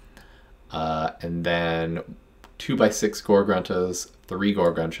heroes. And then 2x6 Gore-Gruntas, 3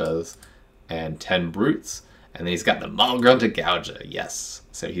 Gore-Gruntas, and 10 Brutes. And then he's got the Maw Grunta Gouger, yes.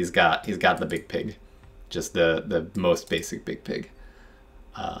 So he's got the big pig, just the most basic big pig.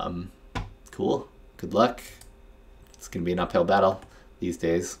 Cool. Good luck. It's gonna be an uphill battle these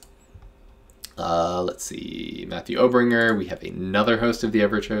days. Let's see, Matthew Obringer. We have another host of the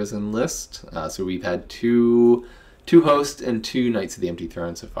Everchosen list. So we've had two hosts and 2 Knights of the Empty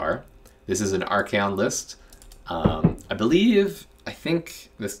Throne so far. This is an Archaon list. I think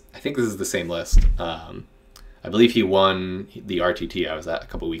this is the same list. I believe he won the RTT I was at a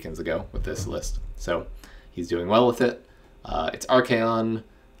couple weekends ago with this list. So he's doing well with it. It's Archaon,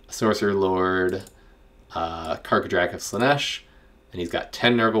 a Sorcerer Lord, Karkadrak of Slaanesh, and he's got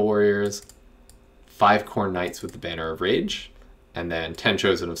 10 Nurgle Warriors, 5 Khorne Knights with the Banner of Rage, and then 10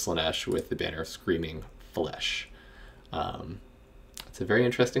 Chosen of Slaanesh with the Banner of Screaming Flesh. It's a very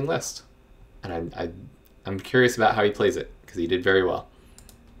interesting list, and I'm curious about how he plays it, because he did very well.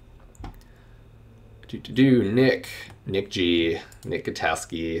 Nick G, Nick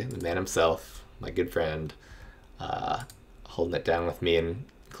Gataski, the man himself, my good friend, holding it down with me in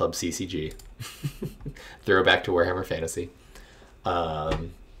Club CCG. Throwback to Warhammer Fantasy.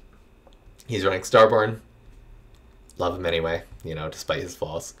 He's running Starborn. Love him anyway, despite his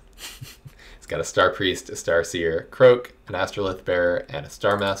flaws. He's got a Star Priest, a Star Seer, Croak, an Astrolith Bearer, and a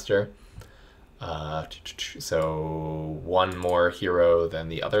Star Master. So 1 more hero than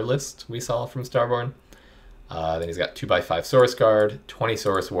the other list we saw from Starborn. Then he's got 2x5 Source Guard, 20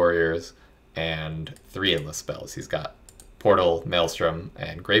 Source Warriors, and 3 Endless spells. He's got Portal, Maelstrom,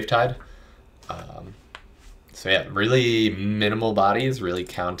 and Gravetide. So yeah, really minimal bodies, really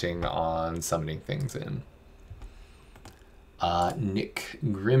counting on summoning things in. Nick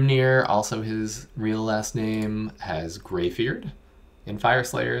Grimnir, also his real last name, has Greyfeared in Fire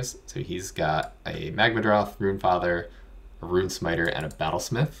Slayers. So he's got a Magmadroth, Runefather, a Runesmiter, and a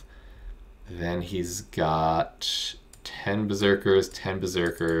Battlesmith. Then he's got 10 Berserkers,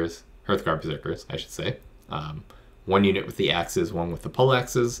 Hearthguard Berserkers, I should say. 1 unit with the axes, 1 with the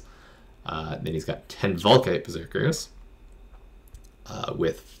poleaxes. Then he's got 10 Volkite Berserkers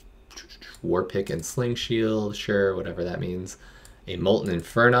with Warpick and Sling Shield, sure, whatever that means. A Molten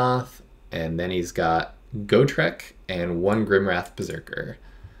Infernoth, and then he's got Gotrek and 1 Grimwrath Berserker.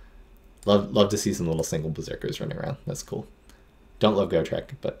 Love to see some little single Berserkers running around. That's cool. Don't love Gotrek,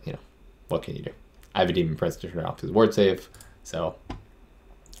 but what can you do? I have a Demon Prince to turn off his ward save, so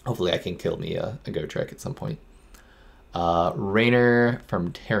hopefully I can kill me a Gotrek at some point. Raynor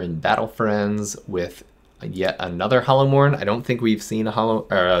from Terran Battle Friends with yet another Hollowmorn. I don't think we've seen a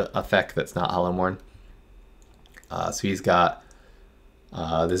effect that's not Hollowmorn. So he's got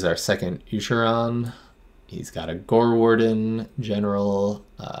this is our second Ushuran. He's got a Gore Warden General,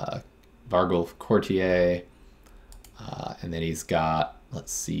 Vargulf Courtier, and then he's got,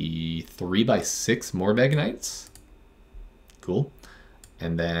 let's see, 3x6 Morbeg Knights. Cool.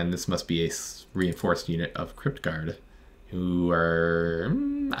 And then this must be a reinforced unit of Crypt Guard, who are,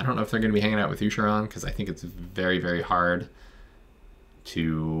 I don't know if they're going to be hanging out with Ushuran, because I think it's very, very hard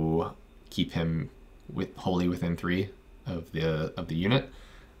to keep him wholly within 3 of the unit.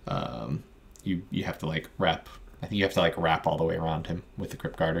 You have to like wrap, I think you have to like wrap all the way around him with the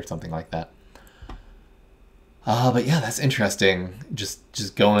Crypt Guard or something like that. But yeah, that's interesting.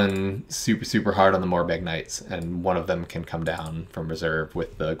 Just going super, super hard on the Morbeg Knights, and one of them can come down from reserve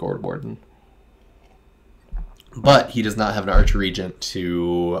with the Gourd Warden. But he does not have an Archer Regent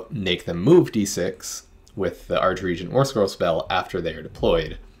to make them move d6 with the Archer Regent War Scroll spell after they are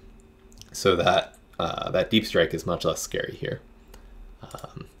deployed. So that that Deep Strike is much less scary here.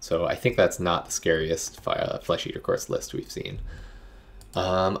 So I think that's not the scariest Flesh Eater Course list we've seen.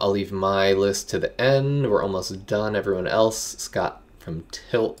 I'll leave my list to the end. We're almost done. Everyone else, Scott from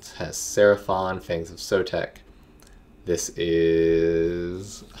Tilt has Seraphon, Fangs of Sotek. This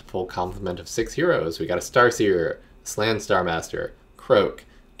is a full complement of 6 heroes. We got a Starseer, Slan Starmaster, Croak,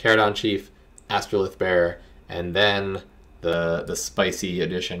 Pterodon Chief, Astrolith Bear, and then the spicy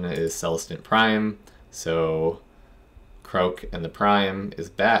addition is Celestant Prime. So Croak and the Prime is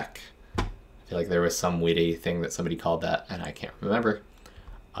back. I feel like there was some witty thing that somebody called that, and I can't remember.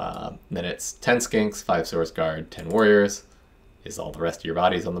 Then it's 10 Skinks, 5 Source Guard, 10 Warriors. Is all the rest of your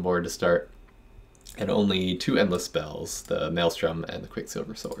bodies on the board to start. And only 2 endless spells, the Maelstrom and the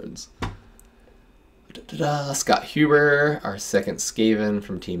Quicksilver Swords. Scott Huber, our second Skaven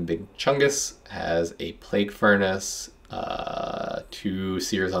from Team Big Chungus, has a Plague Furnace, 2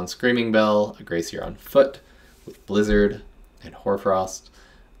 Seers on Screaming Bell, a Grey Seer on Foot with Blizzard and Hoarfrost,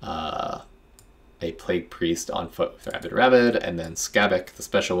 a Plague Priest on Foot with Rabid Rabid, and then Skabic, the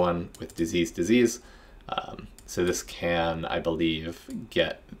special one, with Disease. So this can, I believe,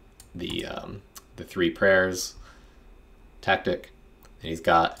 get the 3 prayers tactic. And he's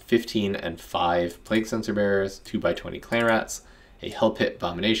got 15 and 5 Plague Sensor Bearers, 2x20 Clan Rats, a Hell Pit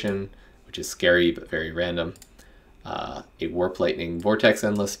Abomination, which is scary but very random, a Warp Lightning Vortex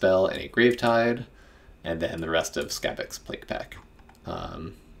Endless spell, and a Gravetide, and then the rest of Skabic's Plague Pack.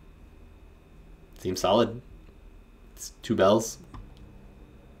 Seems solid. It's 2 bells.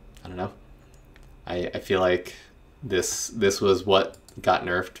 I don't know. I feel like this was what got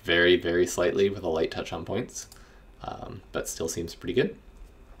nerfed very, very slightly with a light touch on points, but still seems pretty good.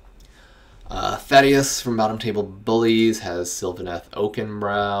 Thaddeus from Bottom Table Bullies has Sylvaneth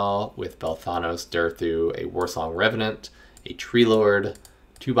Oakenbrow with Belthanos Durthu, a Warsong Revenant, a Tree Lord,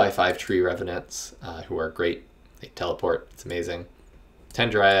 2x5 Tree Revenants, who are great. They teleport. It's amazing. 10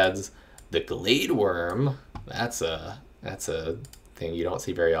 Dryads, the Glade Worm. That's a thing you don't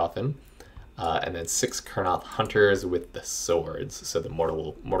see very often. And then 6 Kurnoth Hunters with the Swords, so the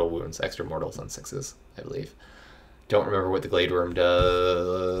mortal wounds, extra mortals on 6s, I believe. Don't remember what the Glade Worm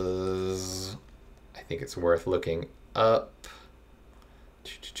does. I think it's worth looking up.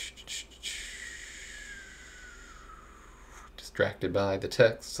 Distracted by the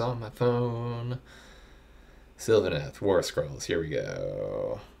texts on my phone. Sylvaneth, War Scrolls, here we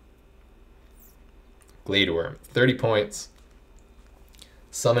go. Glade Worm, 30 points.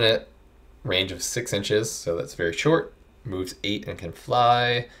 Summon it. Range of 6 inches, so that's very short. Moves 8 and can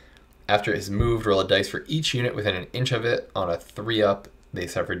fly. After it is moved, roll a dice for each unit within an inch of it. On a 3-up, they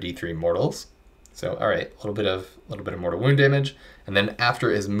suffer D3 mortals. So, all right, a little bit of mortal wound damage. And then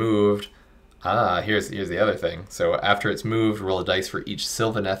after it is moved, here's the other thing. So after it's moved, roll a dice for each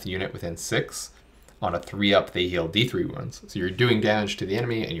Sylvaneth unit within 6. On a 3-up, they heal D3 wounds. So you're doing damage to the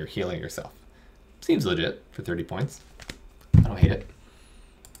enemy and you're healing yourself. Seems legit for 30 points. I don't hate it.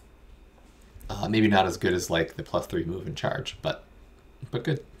 Maybe not as good as like the +3 move and charge, but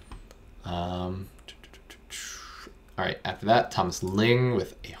good. All right, after that, Thomas Ling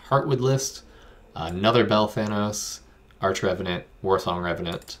with a Heartwood list, another Belthanos, Arch Revenant, Warsong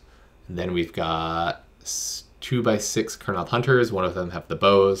Revenant, and then we've got 2x6 Kurnoth Hunters. One of them have the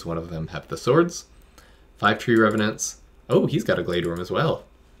bows, one of them have the swords. 5 Tree Revenants. Oh, he's got a Glade Worm as well.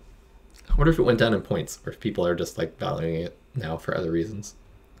 I wonder if it went down in points, or if people are just like valuing it now for other reasons.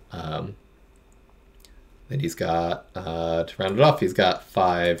 Then he's got, to round it off, he's got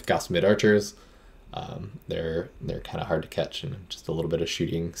 5 Gosmid Archers. They're kind of hard to catch and just a little bit of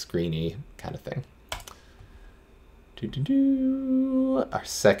shooting, screeny kind of thing. Our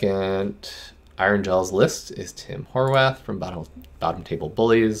second Iron Jaws list is Tim Horwath from Bottom Table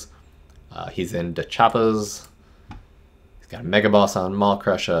Bullies. He's in Dachapas. He's got a Mega Boss on Maul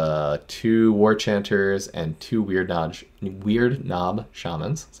Crush, 2 War Chanters, and 2 Weird Knob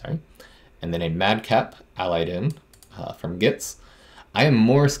Shamans. Sorry. And then a Madcap allied in from Gitz. I am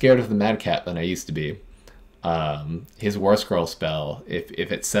more scared of the Madcap than I used to be. His War Scroll spell, if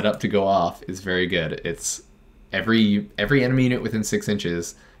it's set up to go off, is very good. It's every enemy unit within 6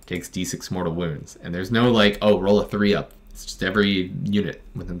 inches takes d6 mortal wounds. And there's no like, oh, roll a 3-up. It's just every unit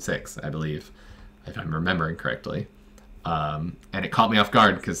within 6, I believe, if I'm remembering correctly. And it caught me off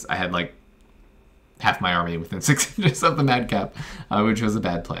guard because I had like half my army within 6 inches of the Madcap, which was a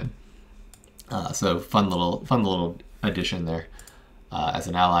bad plan. So fun little addition there as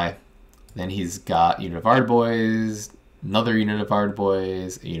an ally. Then he's got a unit of Ardboys, another unit of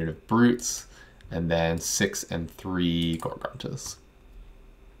Ardboys, a unit of Brutes, and then 6 and 3 Gorgontas.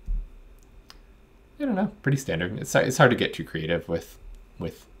 I don't know, pretty standard. It's hard to get too creative with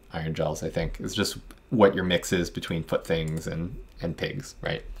Iron Gels, I think. It's just what your mix is between foot things and pigs,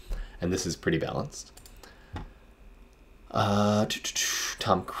 right? And this is pretty balanced.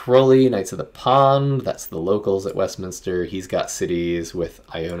 Tom Crowley, Knights of the Pond. That's the locals at Westminster. He's got cities with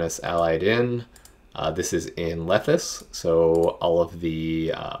Ionis allied in. This is in Lethis, so all of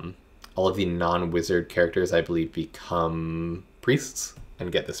the non-wizard characters, I believe, become priests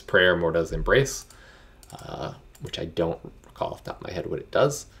and get this prayer, Morda's Embrace, which I don't recall off the top of my head what it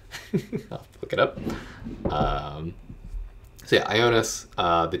does. I'll have to look it up. So yeah, Ionis,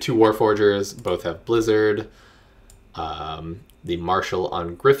 the 2 Warforgers both have Blizzard. The Marshal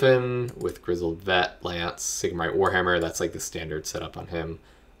on Griffin with Grizzled Vet, Lance, Sigmarite Warhammer, that's like the standard setup on him.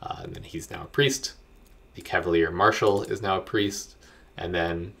 And then he's now a priest. The Cavalier Marshal is now a priest. And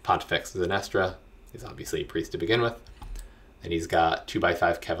then Pontifex Zenestra is obviously a priest to begin with. And he's got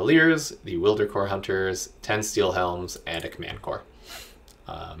 2x5 Cavaliers, the Wildercore Hunters, 10 Steel Helms, and a Command Corps.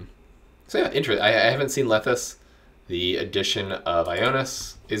 So yeah, interesting. I haven't seen Lethis. The addition of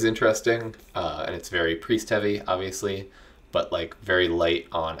Ionis is interesting, and it's very priest heavy, obviously, but like very light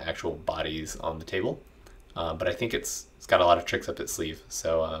on actual bodies on the table. But I think it's got a lot of tricks up its sleeve,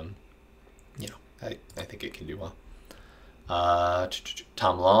 so you know, I think it can do well.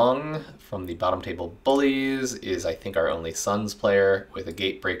 Tom Long from the bottom table Bullies is, I think, our only Suns player with a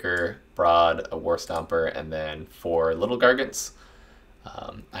Gatebreaker, Broad, a War Stomper, and then 4 little Gargants.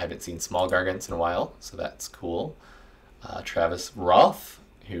 I haven't seen small Gargants in a while, so that's cool. Travis Roth,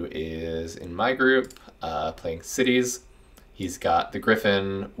 who is in my group, playing Cities. He's got the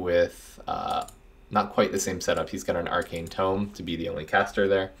Griffin with not quite the same setup. He's got an Arcane Tome to be the only caster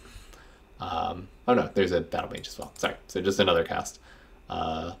there. Oh no, there's a Battle Mage as well. Sorry, so just another cast.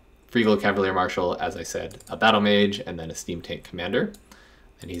 Freegal Cavalier Marshal, as I said, a Battle Mage, and then a Steam Tank Commander.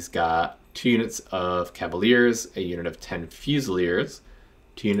 And he's got 2 units of Cavaliers, a unit of 10 Fusiliers,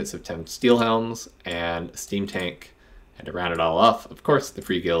 2 units of 10 Steel Helms, and a Steam Tank. And to round it all off, of course, the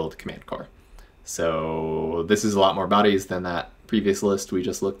Free Guild Command Corps. So this is a lot more bodies than that previous list we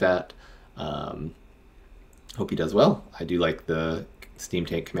just looked at. Hope he does well. I do like the Steam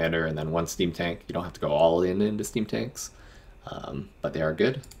Tank Commander and then 1 Steam Tank. You don't have to go all in into Steam Tanks, but they are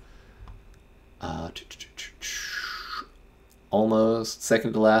good. Almost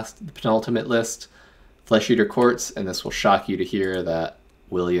second to last, the penultimate list, Flesh Eater Courts, and this will shock you to hear that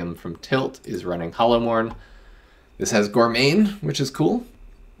William from Tilt is running Hollowmorn. This has Gormain, which is cool.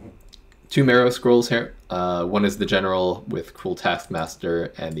 2 Marrow Scrolls here. 1 is the General with Cruel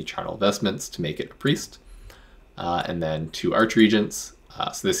Taskmaster and the Charnel Vestments to make it a priest. And then 2 Archregents.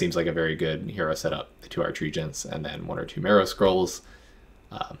 So this seems like a very good hero setup. The 2 Archregents and then 1 or 2 Marrow Scrolls.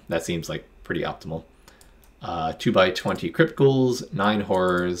 That seems like pretty optimal. 2x20 Crypt Ghouls, 9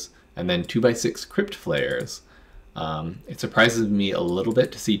 Horrors, and then 2x6 Crypt Flayers. It surprises me a little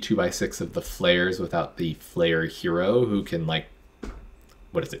bit to see 2x6 of the Flayers without the Flayer hero who can, like,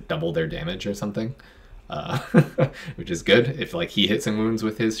 what is it, double their damage or something? Which is good if, like, he hits and wounds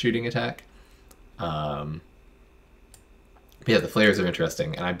with his shooting attack. But yeah, the Flayers are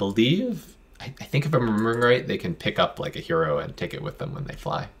interesting, and I believe, I think if I'm remembering right, they can pick up, like, a hero and take it with them when they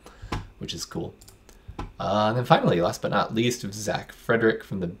fly, which is cool. And then finally, last but not least, Zach Frederick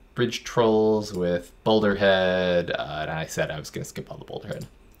from the Bridge Trolls with Boulderhead. And I said I was going to skip all the Boulderhead.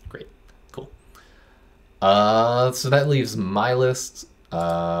 Great. Cool. So that leaves my list.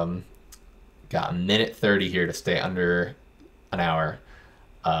 Got a minute 30 here to stay under an hour.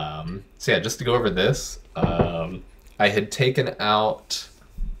 So yeah, just to go over this, I had taken out...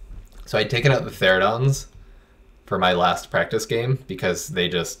 So I'd taken out the Theridons for my last practice game because they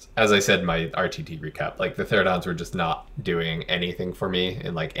just, as I said in my RTT recap, like the Theridons were just not doing anything for me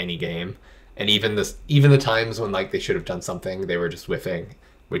in like any game. And even the times when like they should have done something, they were just whiffing,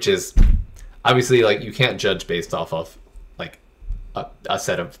 which is obviously like you can't judge based off of like a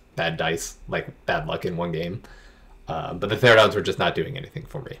set of bad dice, like bad luck in one game. But the Theridons were just not doing anything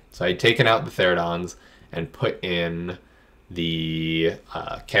for me. So I'd taken out the Theridons and put in the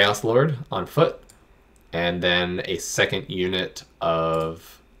Chaos Lord on foot, and then a second unit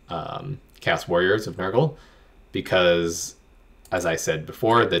of Chaos Warriors of Nurgle, because, as I said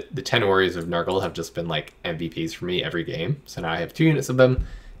before, the 10 Warriors of Nurgle have just been like MVPs for me every game. So now I have 2 units of them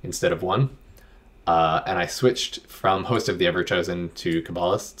instead of 1. And I switched from Host of the Everchosen to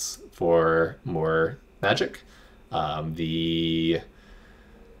Kabbalists for more magic. The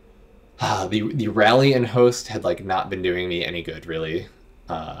Rally and Host had like not been doing me any good, really.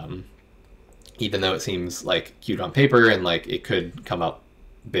 Even though it seems like cute on paper and like it could come up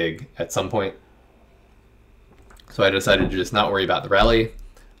big at some point. So I decided to just not worry about the rally.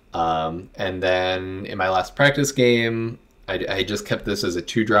 And then in my last practice game, I just kept this as a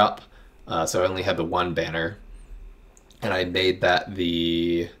 2-drop, so I only had the 1 banner, and I made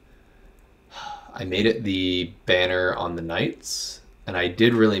it the banner on the knights, and I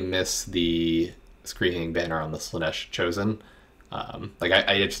did really miss the Screaming banner on the Slaanesh Chosen. Like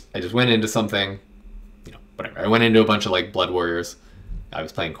I just went into something, whatever. I went into a bunch of like Blood Warriors. I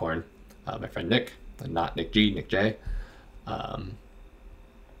was playing Khorne, my friend Nick, not Nick G, Nick J. And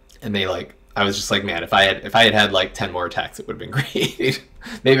they I was just like, man, if I had like 10 more attacks, it would have been great.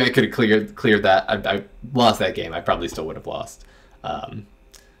 Maybe I could have cleared that. I lost that game. I probably still would have lost.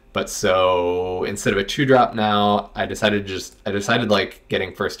 But so instead of a 2-drop now, I decided like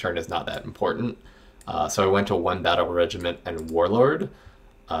getting first turn is not that important. So I went to 1 Battle Regiment and Warlord.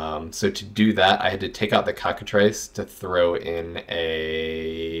 So to do that, I had to take out the Cockatrice to throw in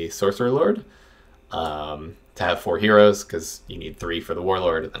a Sorcerer Lord. To have 4 heroes, because you need 3 for the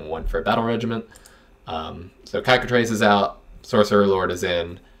Warlord and then 1 for a Battle Regiment. So Cockatrice is out, Sorcerer Lord is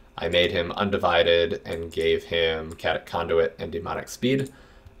in. I made him Undivided and gave him Cadet Conduit and Demonic Speed.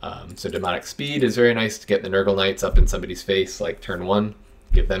 So Demonic Speed is very nice to get the Nurgle Knights up in somebody's face, like turn 1,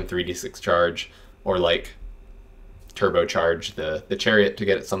 give them 3d6 charge, or like turbocharge the Chariot to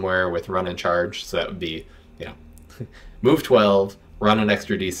get it somewhere with Run and Charge. So that would be, move 12, run an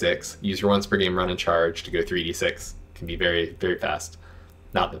extra d6, use your once per game Run and Charge to go 3d6. Can be very, very fast.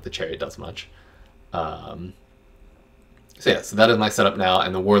 Not that the Chariot does much. So that is my setup now,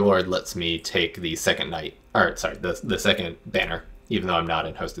 and the Warlord lets me take the second knight, or sorry, the second banner, even though I'm not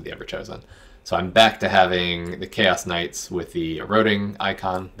in Host of the Everchosen. So I'm back to having the Chaos Knights with the eroding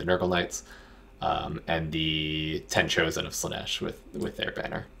icon, the Nurgle Knights, and the 10 Chosen of Slaanesh with their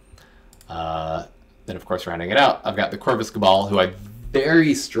banner. Then, of course, rounding it out, I've got the Corvus Cabal, who I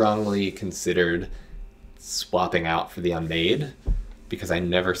very strongly considered swapping out for the Unmade, because I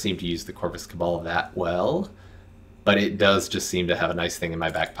never seem to use the Corvus Cabal that well. But it does just seem to have a nice thing in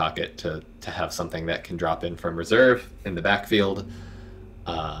my back pocket to have something that can drop in from reserve in the backfield.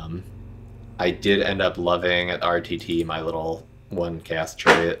 I did end up loving at RTT my little 1 Chaos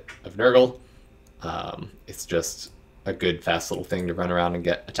Chariot of Nurgle. It's just a good fast little thing to run around and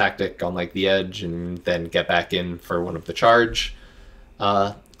get a tactic on like the edge and then get back in for one of the charge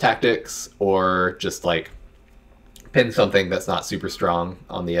tactics, or just like pin something that's not super strong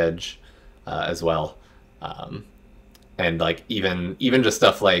on the edge as well. And like even just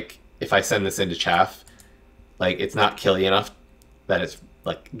stuff like if I send this into chaff, like it's not killy enough that it's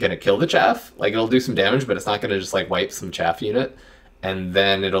like gonna kill the chaff. Like it'll do some damage, but it's not gonna just like wipe some chaff unit, and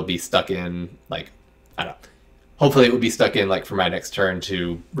then it'll be stuck in like, I don't know. Hopefully it would be stuck in like for my next turn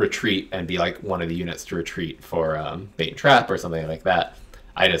to retreat and be like one of the units to retreat for bait and trap or something like that.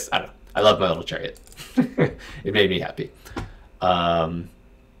 I don't know. I love my little chariot. It made me happy.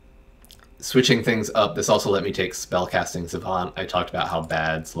 Switching things up, this also let me take Spellcasting Savant. I talked about how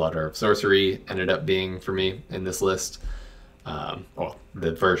bad Slaughter of Sorcery ended up being for me in this list. Well,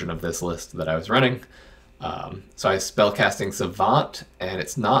 the version of this list that I was running. So I Spellcasting Savant, and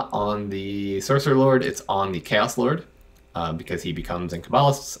it's not on the Sorcerer Lord, it's on the Chaos Lord, because he becomes in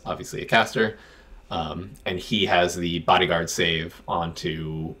Kabbalists, obviously a caster, and he has the Bodyguard save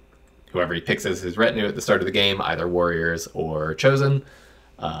onto whoever he picks as his retinue at the start of the game, either Warriors or Chosen.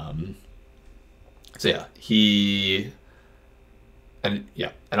 So yeah, and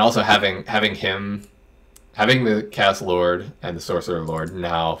also having the Chaos Lord and the Sorcerer Lord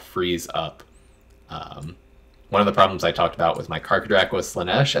now frees up. One of the problems I talked about was my Karkadrak was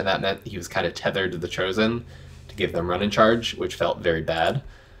Slaanesh, and that meant he was kind of tethered to the Chosen to give them Run and Charge, which felt very bad.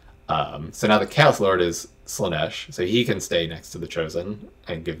 So now the Chaos Lord is Slaanesh, so he can stay next to the Chosen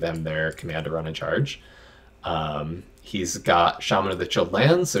and give them their command to Run and Charge. He's got Shaman of the Chilled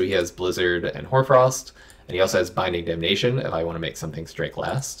Lands, so he has Blizzard and Hoarfrost, and he also has Binding Damnation if I want to make something straight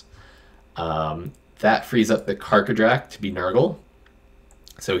last. That frees up the Karkadrak to be Nurgle.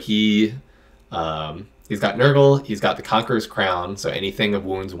 So he's got Nurgle, he's got the Conqueror's Crown, so anything of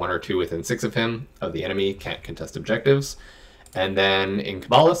wounds 1 or 2 within 6 of him, of the enemy, can't contest objectives. And then in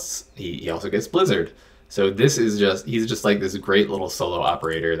Kabbalists, he also gets Blizzard. So he's just like this great little solo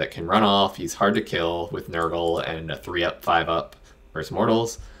operator that can run off. He's hard to kill with Nurgle and a 3-up, 5-up versus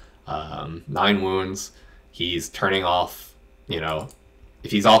Mortals. 9 wounds. He's turning off,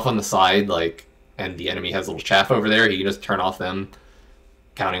 if he's off on the side, like, and the enemy has a little chaff over there, he can just turn off them,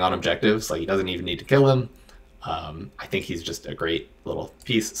 counting on objectives. Like, he doesn't even need to kill them. I think he's just a great little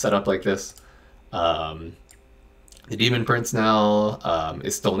piece set up like this. The Demon Prince now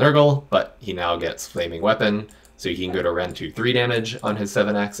is still Nurgle, but he now gets Flaming Weapon, so he can go to Ren 2-3 damage on his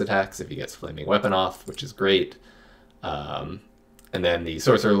 7-axe attacks if he gets Flaming Weapon off, which is great. And then the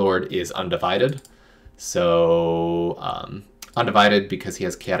Sorcerer Lord is undivided. So undivided because he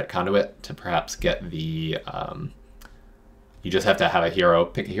has Chaotic Conduit to perhaps get the... you just have to have a hero,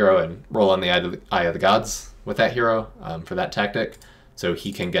 pick a hero, and roll on the Eye of the Gods with that hero for that tactic. So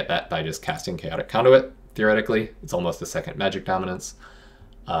he can get that by just casting Chaotic Conduit, theoretically. It's almost a second magic dominance.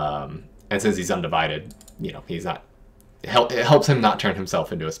 And since he's undivided, you know, he's not... It helps him not turn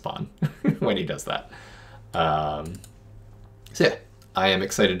himself into a spawn when he does that. So yeah, I am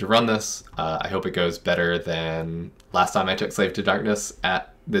excited to run this. I hope it goes better than last time I took Slave to Darkness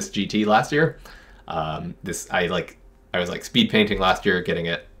at this GT last year. I was like speed painting last year, getting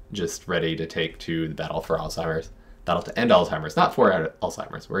it just ready to take to the Battle for Alzheimer's. Battle to End Alzheimer's, not for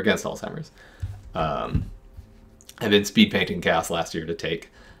Alzheimer's. We're against Alzheimer's. I've been speed painting Chaos last year to take,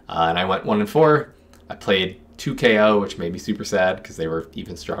 and I went 1 and 4. I played 2 KO, which made me super sad because they were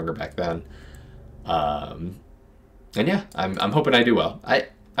even stronger back then. And yeah, I'm hoping I do well.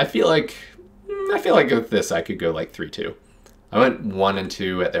 I feel like with this I could go like 3-2. I went 1 and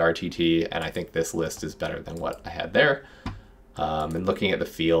 2 at the RTT, and I think this list is better than what I had there. And looking at the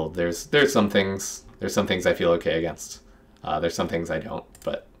field, there's some things I feel okay against. There's some things I don't,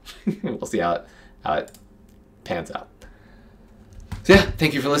 but we'll see how it pans out. So yeah,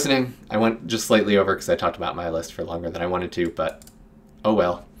 thank you for listening. I went just slightly over because I talked about my list for longer than I wanted to, but oh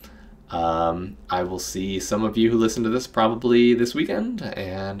well. I will see some of you who listen to this probably this weekend,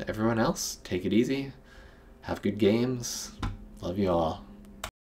 and everyone else, take it easy. Have good games. Love you all.